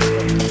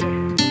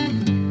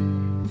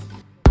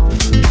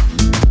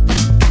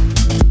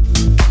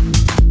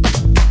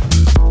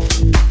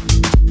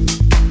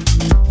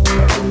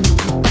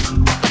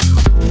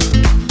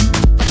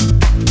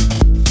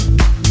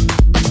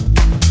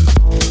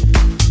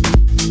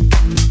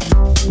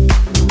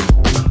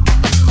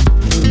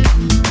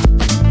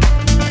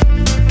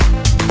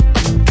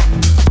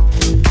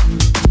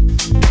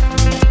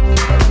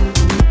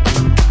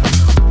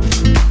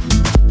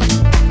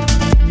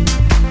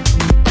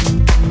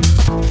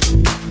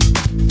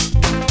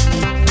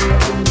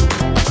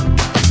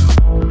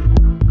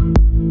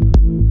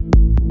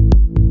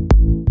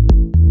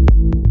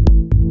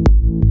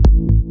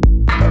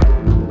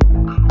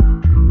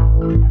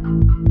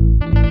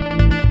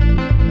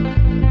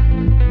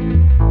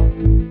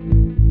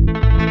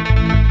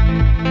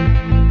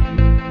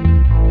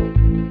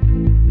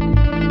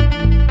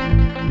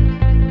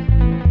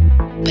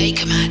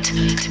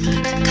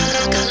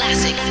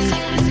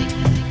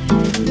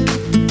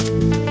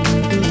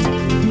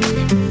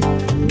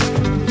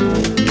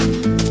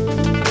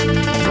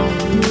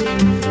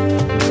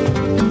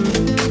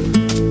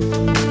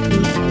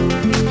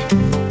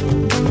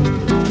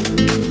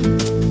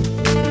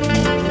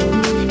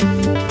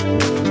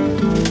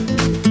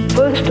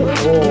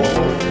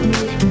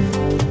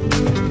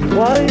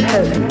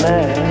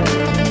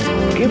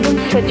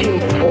 searching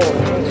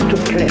forwards to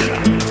pleasure.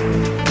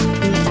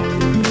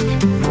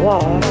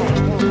 War,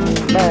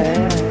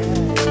 man,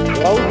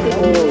 throughout the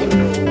world,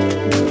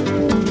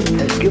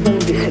 has given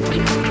this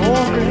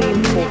extraordinary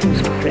importance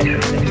to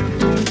pleasure.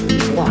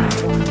 Why?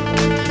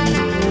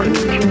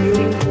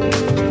 Continuing,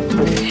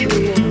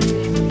 pursuing,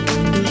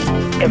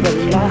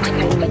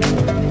 everlasting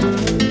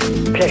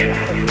pleasure.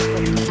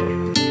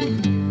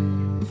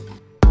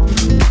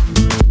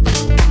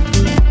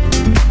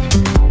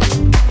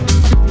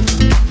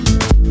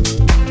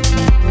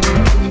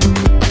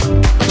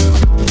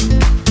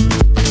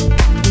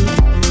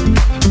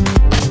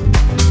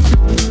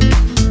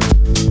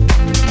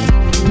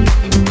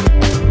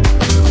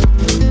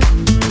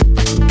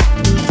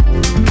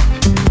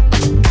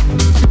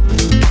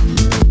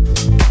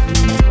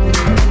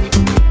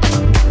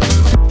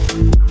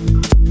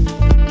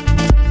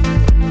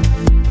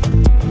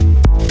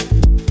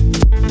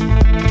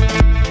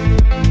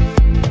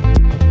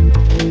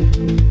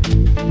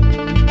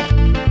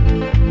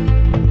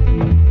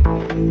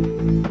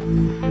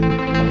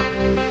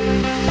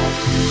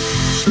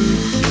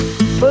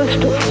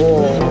 First of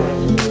all,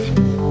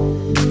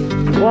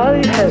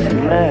 why has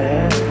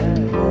man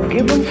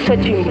given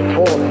such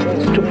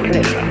importance to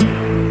pleasure?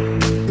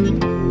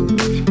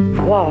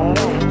 Why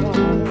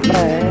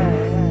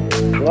man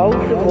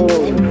throughout the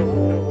world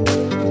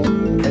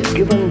has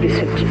given this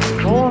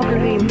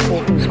extraordinary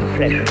importance to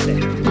pleasure?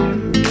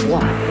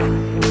 Why?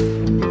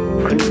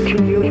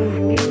 Continuing,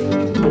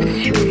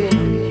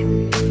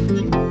 pursuing,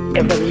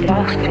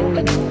 everlasting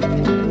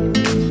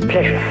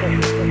pleasure.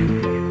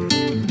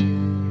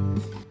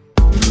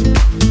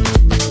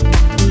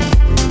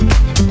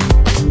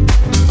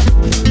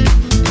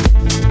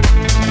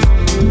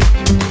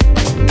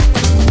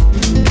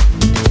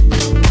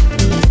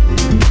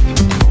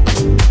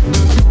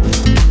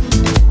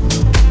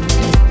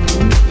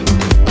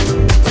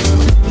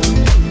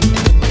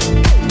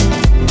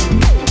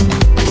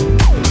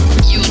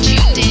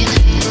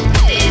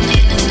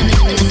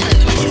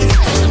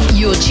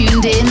 You're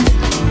tuned in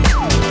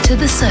to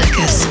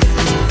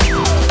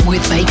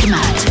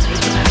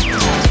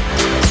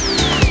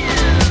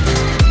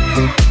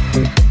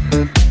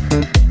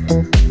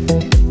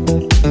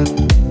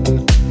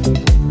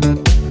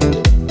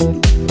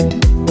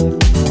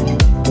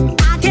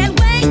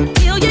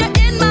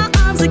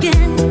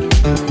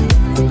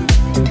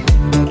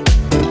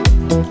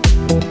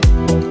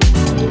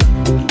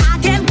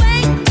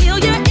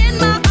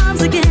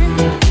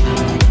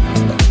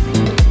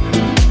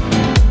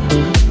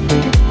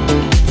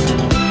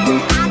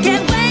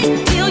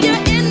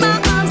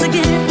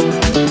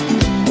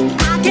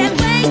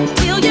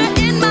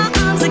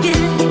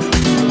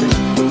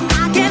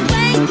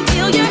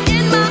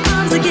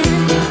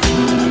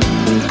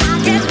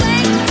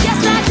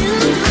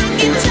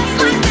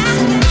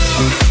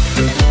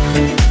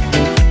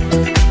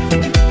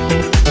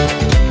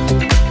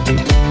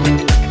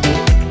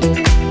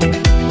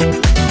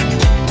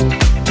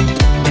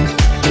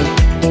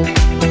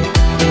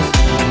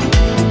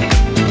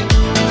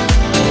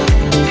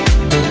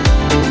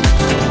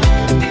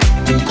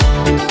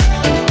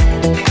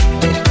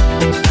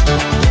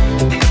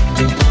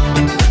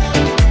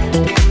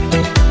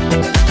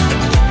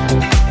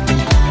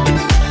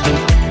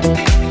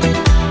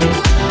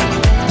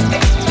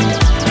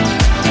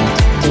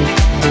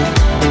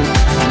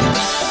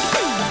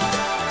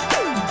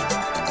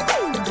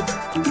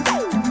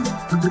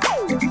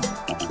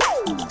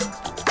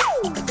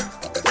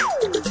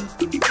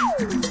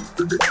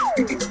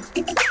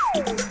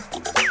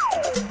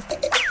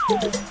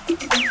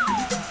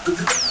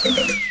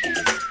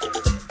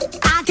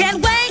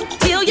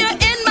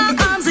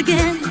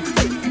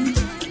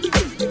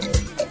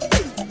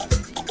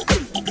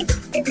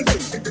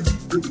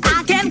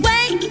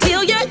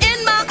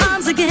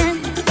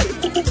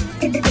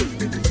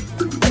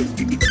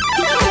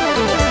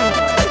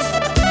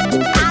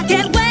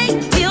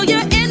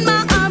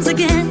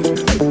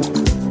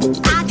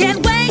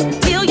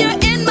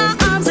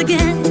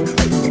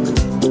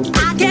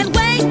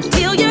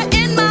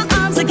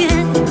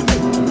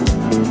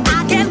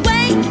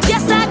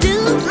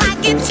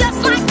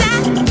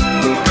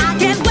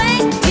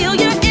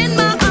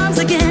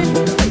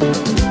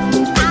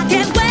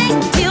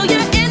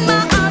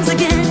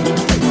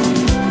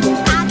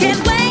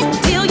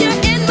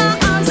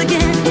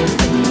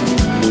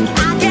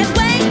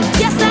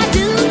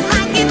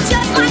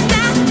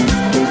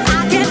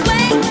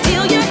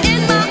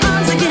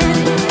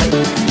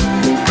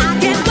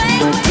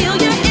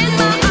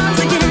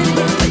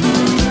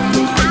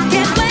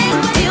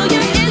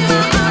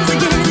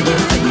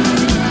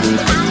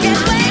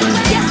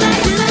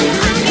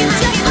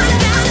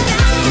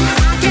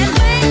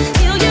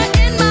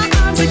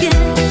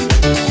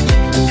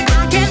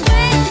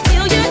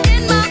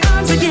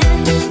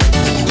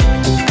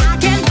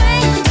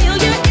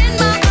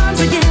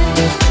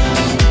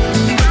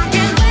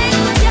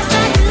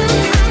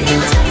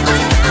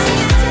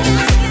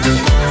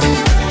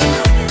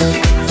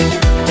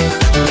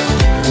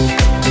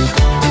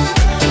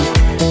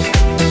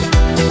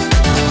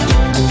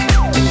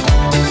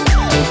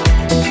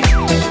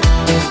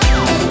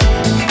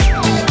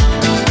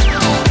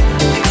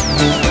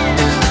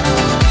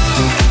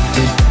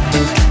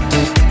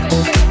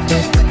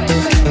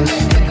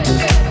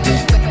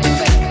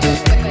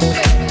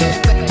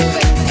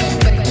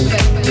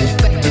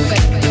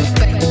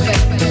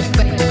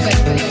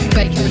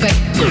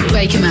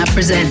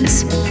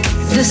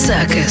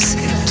Circus.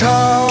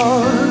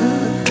 Talk,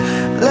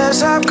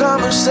 let's have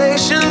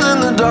conversations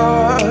in the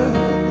dark.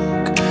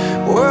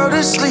 World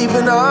is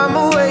sleeping, I'm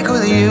awake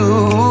with you.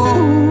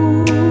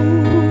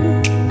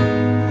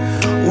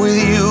 With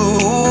you.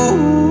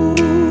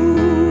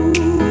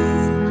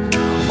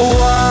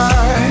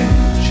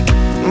 Watch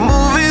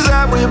movies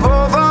that we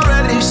both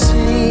already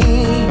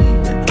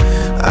seen.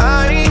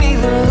 I ain't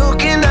even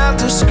looking at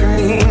the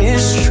screen,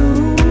 it's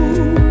true.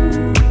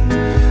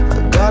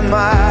 I got my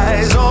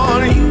eyes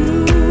on you.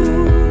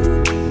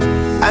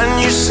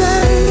 And you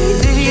say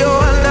that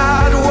you're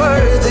not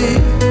worthy.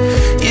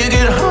 You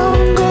get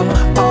hung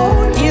up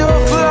on your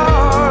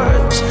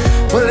flaws,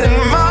 but in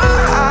my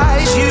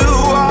eyes you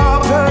are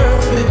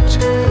perfect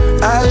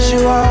as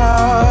you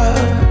are.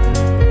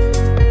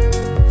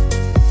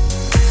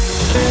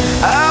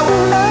 I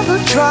will never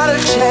try to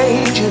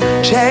change you,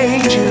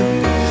 change you.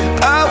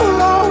 I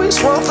will always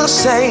want the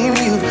same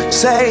you,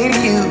 same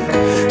you.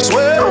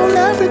 Swear on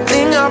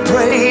everything I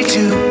pray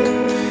to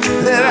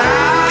that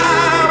I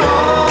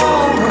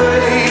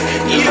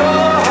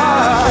your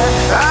heart.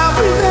 I'll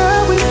be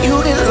there when you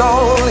get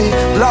lonely,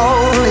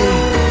 lonely.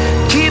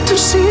 Keep the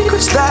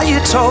secrets that you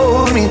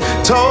told me.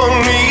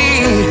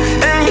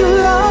 And your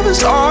love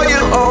is all you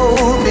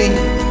owe me.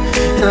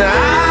 And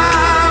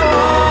I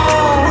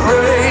won't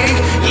break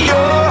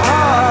your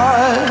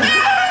heart.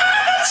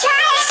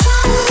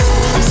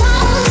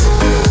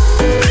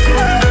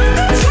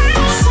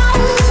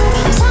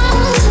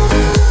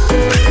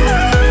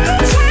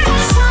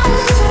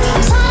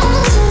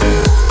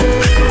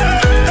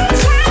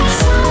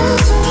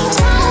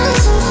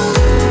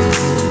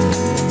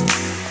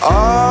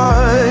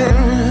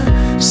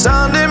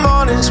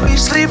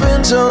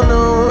 Until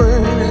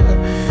noon,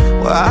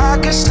 well, I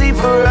could sleep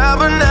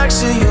forever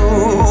next to you,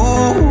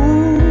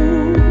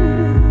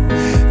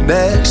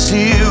 next to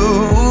you.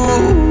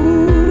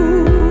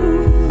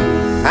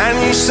 And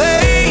you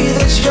say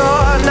that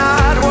you're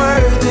not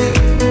worthy,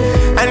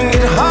 and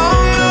get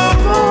hung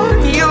up on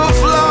your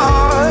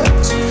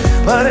flaws,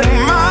 but in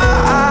my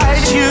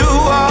eyes you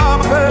are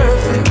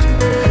perfect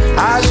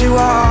as you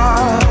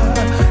are,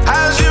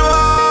 as you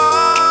are.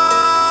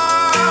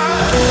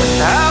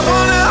 I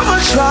won't ever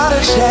try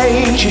to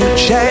change you,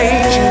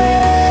 change you.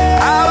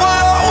 I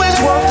will always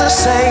want the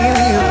same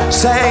you,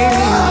 same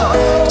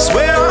you.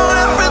 Swear on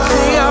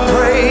everything I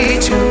pray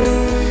to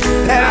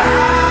that I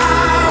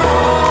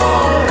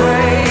won't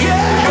break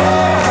your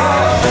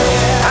heart.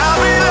 I'll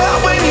be there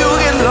when you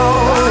get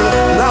lonely,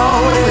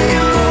 lonely.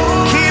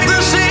 Keep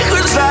the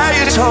secrets that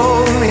you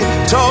told me.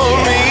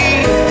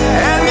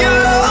 And your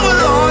love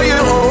is all you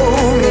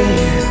owe me.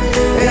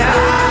 And I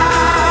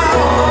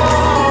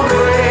won't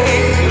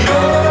break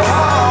your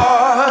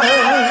heart.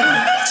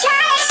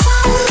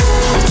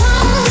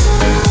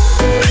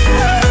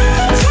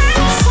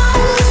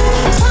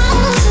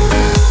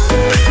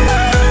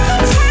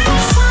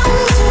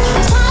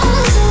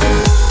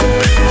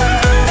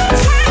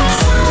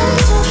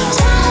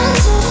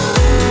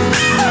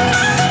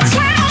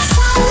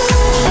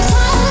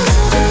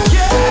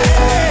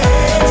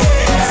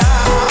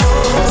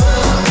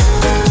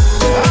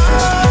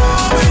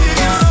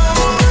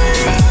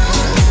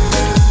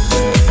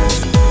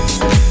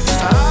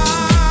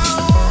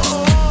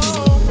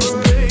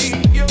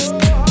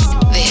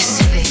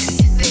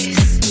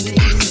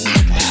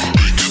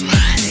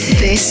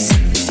 This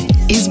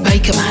is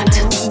Bakermat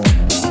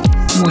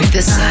with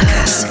the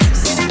Circus.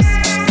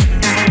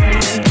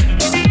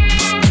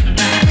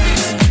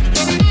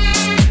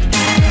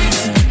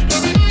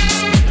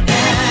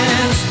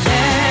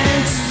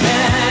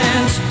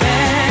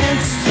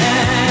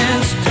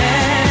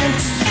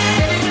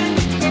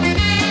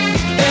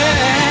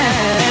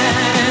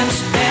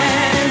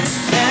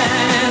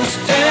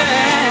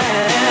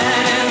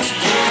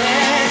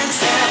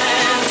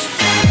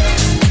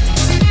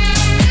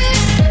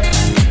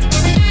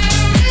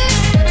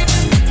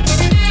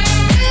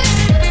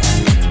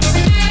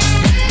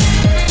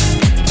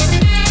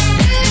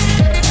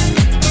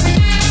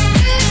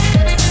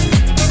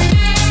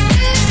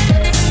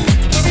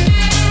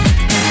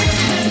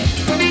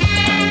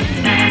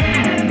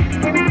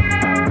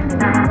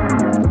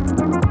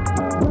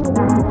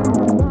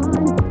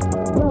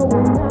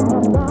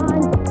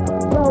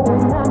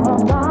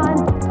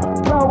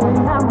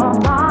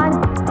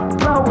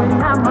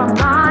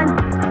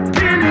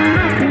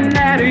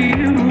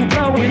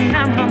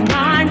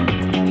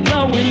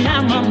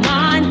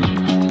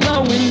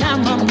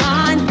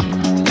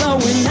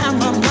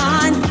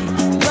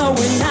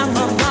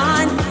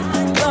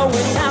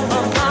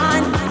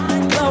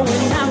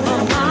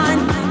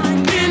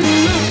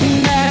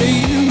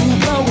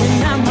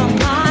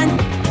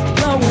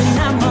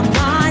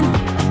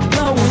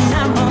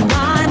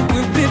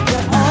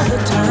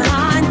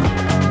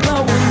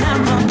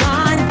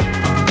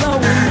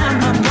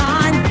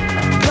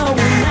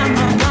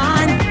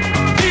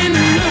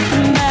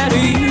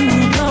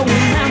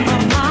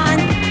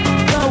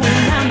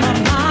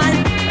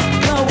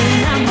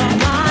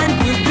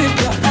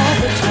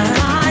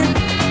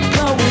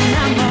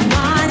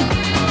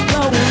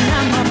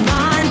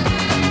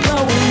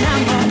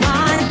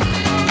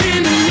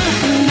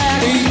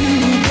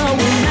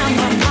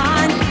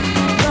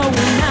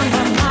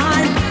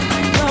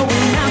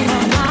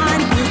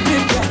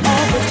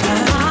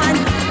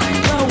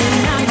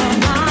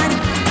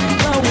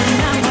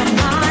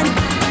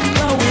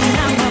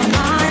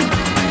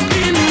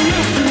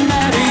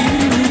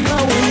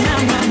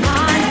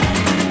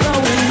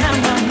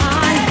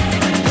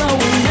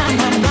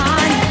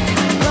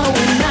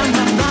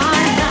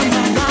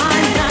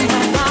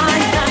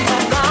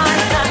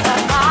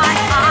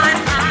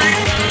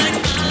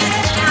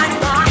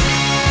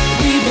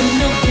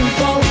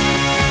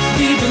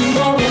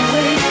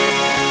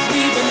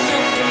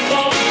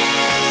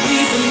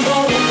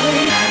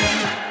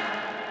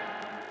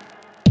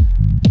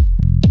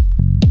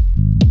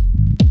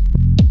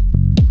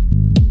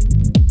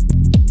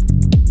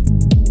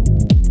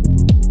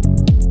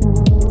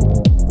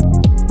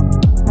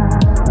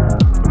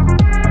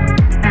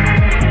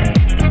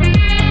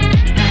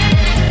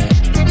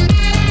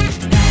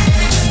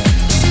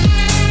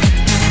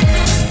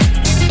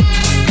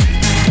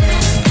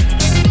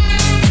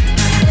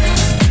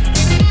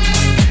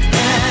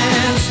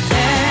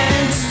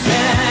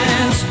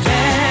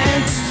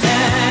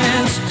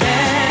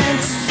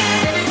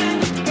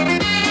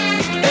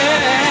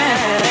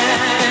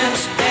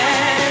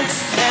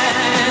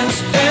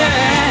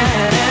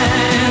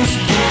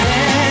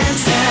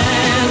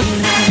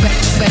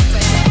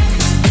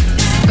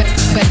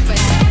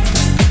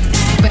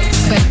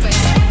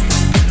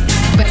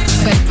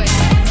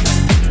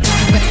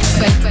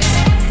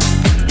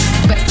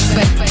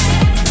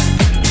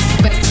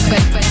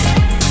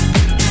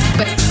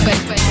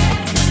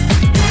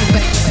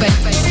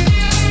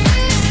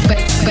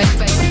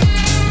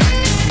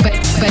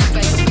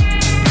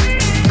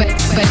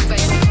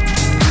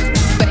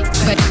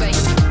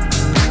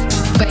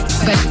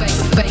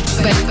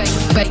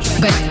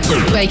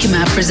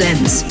 Bakermat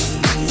presents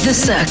The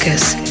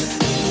Circus.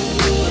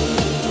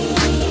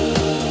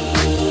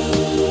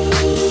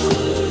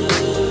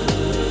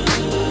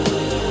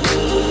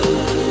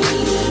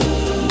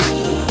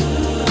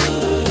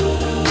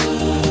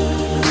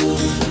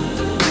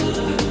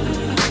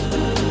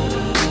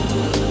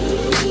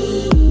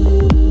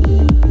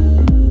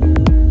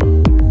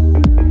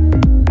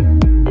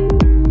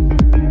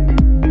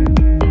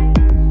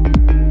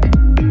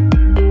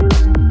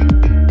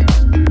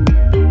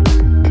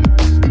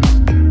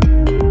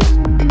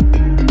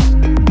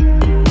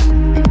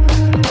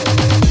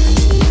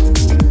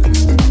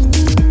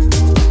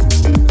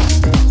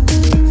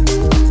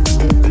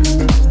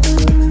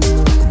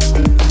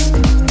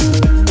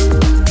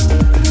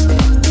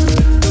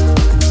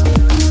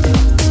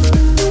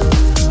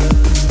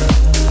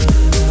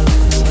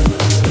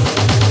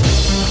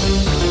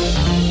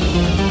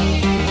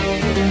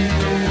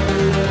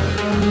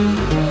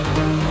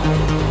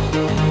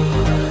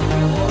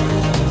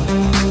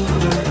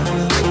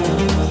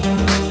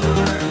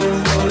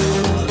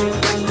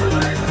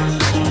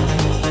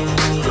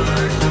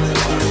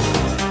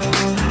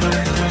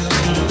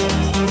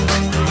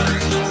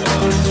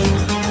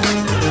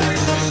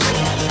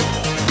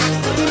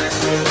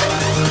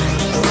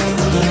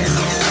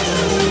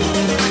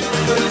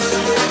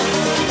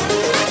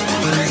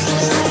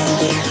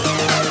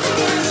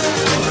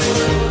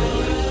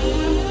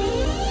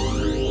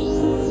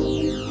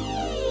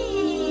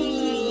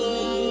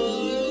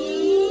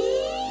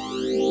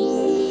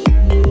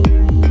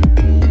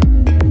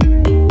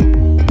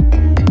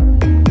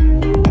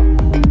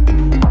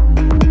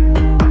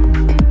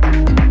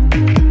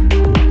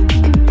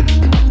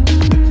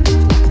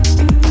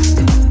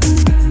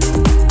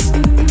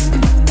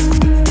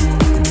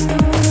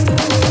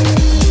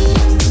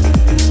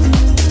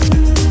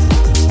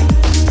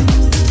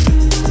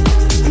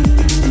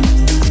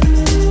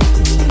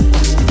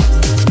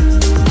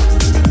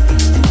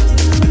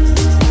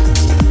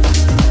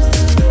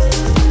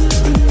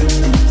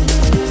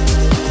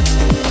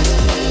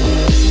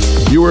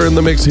 In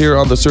the mix here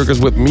on The Circus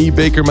with me,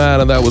 Bakermat,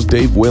 and that was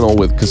Dave Winnel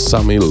with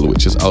Kasamil,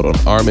 which is out on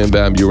Armin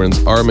van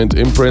Buuren's Armint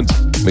imprint.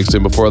 Mixed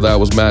in before that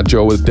was Matt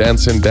Joe with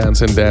Dancin',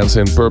 Dancin',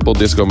 Dancin', Purple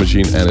Disco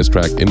Machine, and his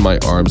track In My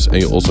Arms. And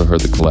you also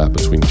heard the collab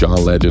between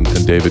John Legend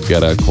and David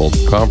Guetta called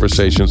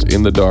Conversations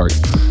in the Dark.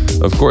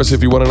 Of course,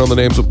 if you want to know the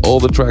names of all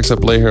the tracks I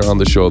play here on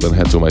the show, then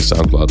head to my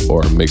SoundCloud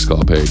or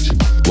Mixcloud page.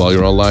 While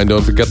you're online,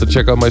 don't forget to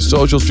check out my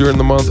socials during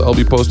the month. I'll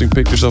be posting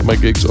pictures of my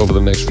gigs over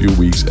the next few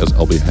weeks as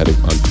I'll be heading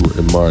on tour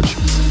in March.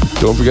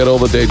 Don't forget all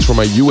the dates for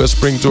my US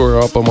spring tour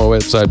are up on my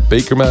website,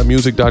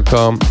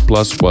 bakermatmusic.com.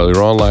 Plus, while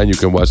you're online, you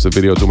can watch the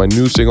video to my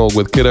new single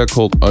with Kidda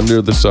called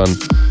Under the Sun.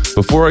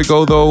 Before I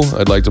go though,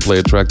 I'd like to play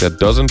a track that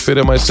doesn't fit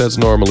in my sets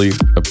normally.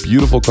 A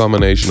beautiful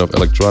combination of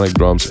electronic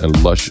drums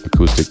and lush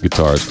acoustic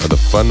guitars are the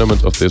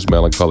fundament of this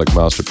melancholic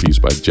masterpiece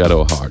by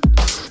Jado Hart.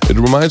 It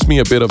reminds me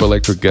a bit of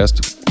Electric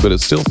Guest, but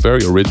it's still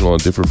very original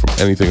and different from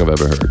anything I've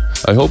ever heard.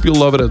 I hope you'll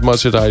love it as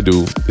much as I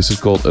do. This is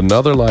called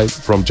Another Life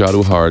from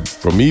Jado Hart.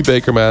 From me,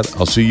 Bakermat,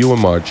 I'll see you in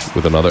March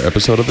with another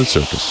episode of The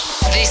Circus.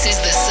 This is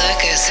The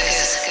Circus.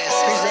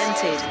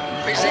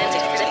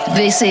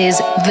 This is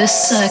The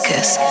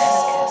Circus.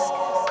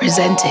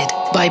 Presented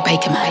by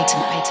Bakermat.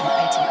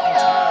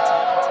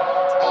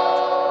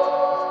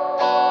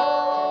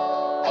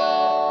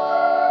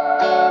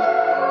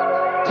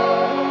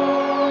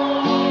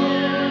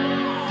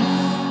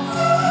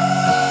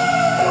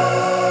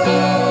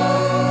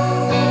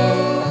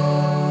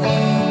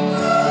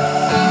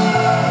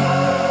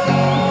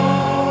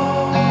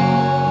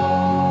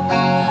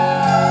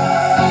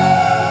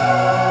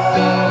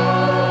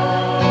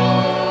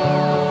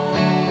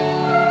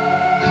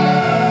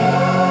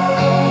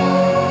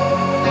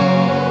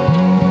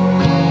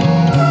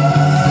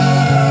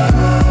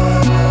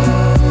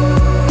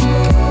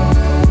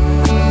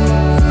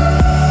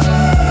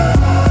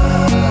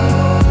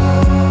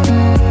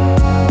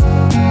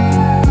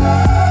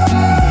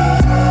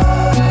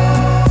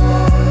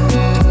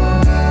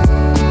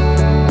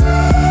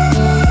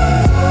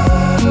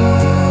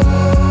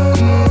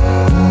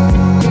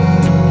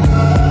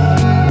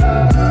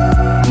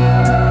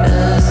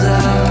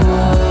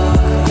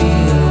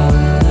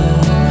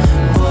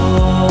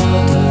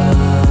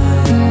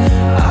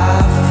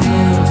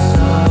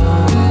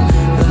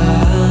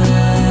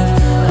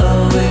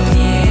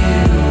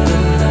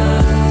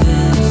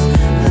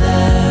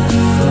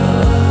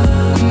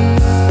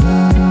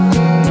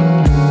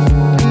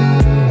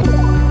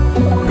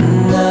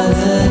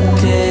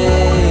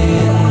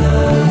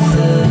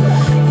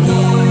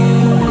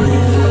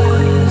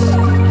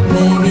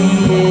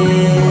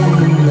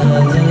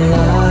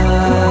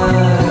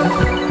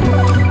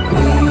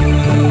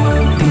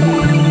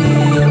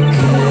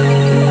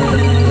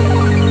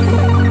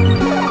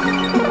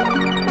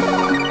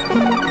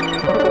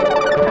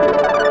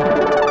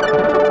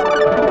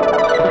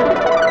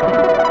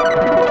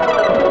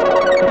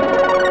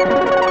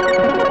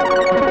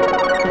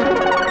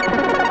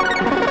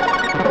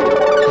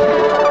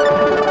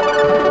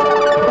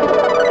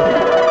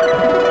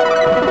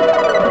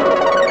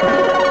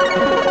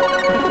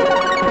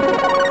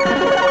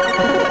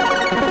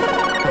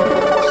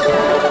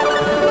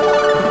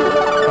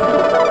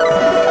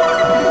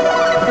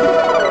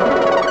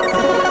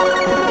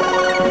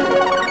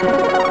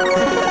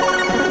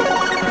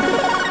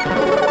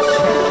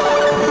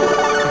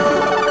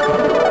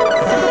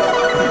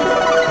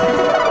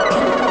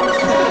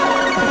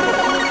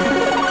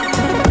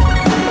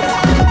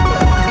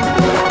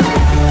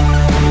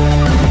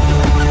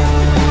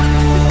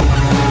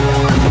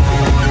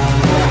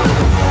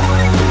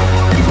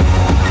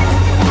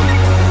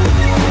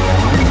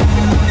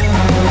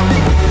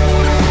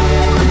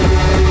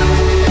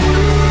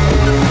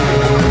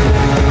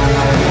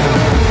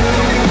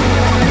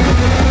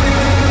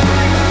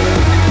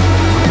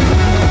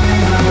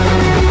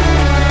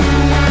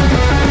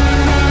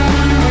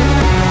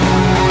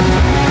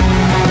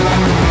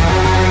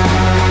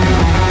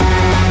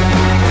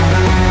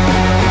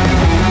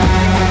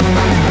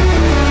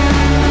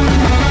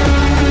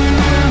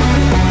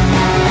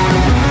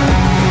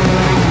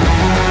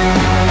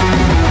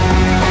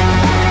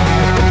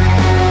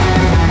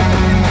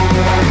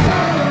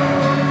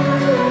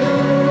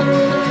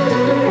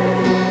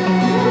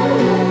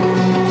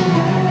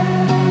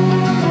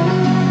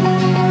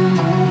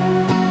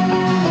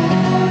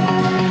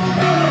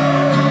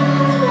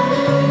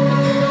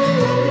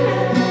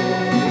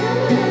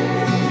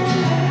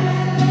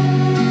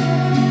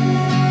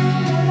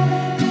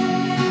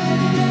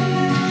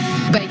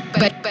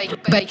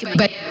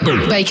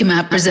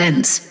 Bakermat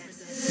presents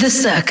The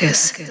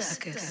Circus.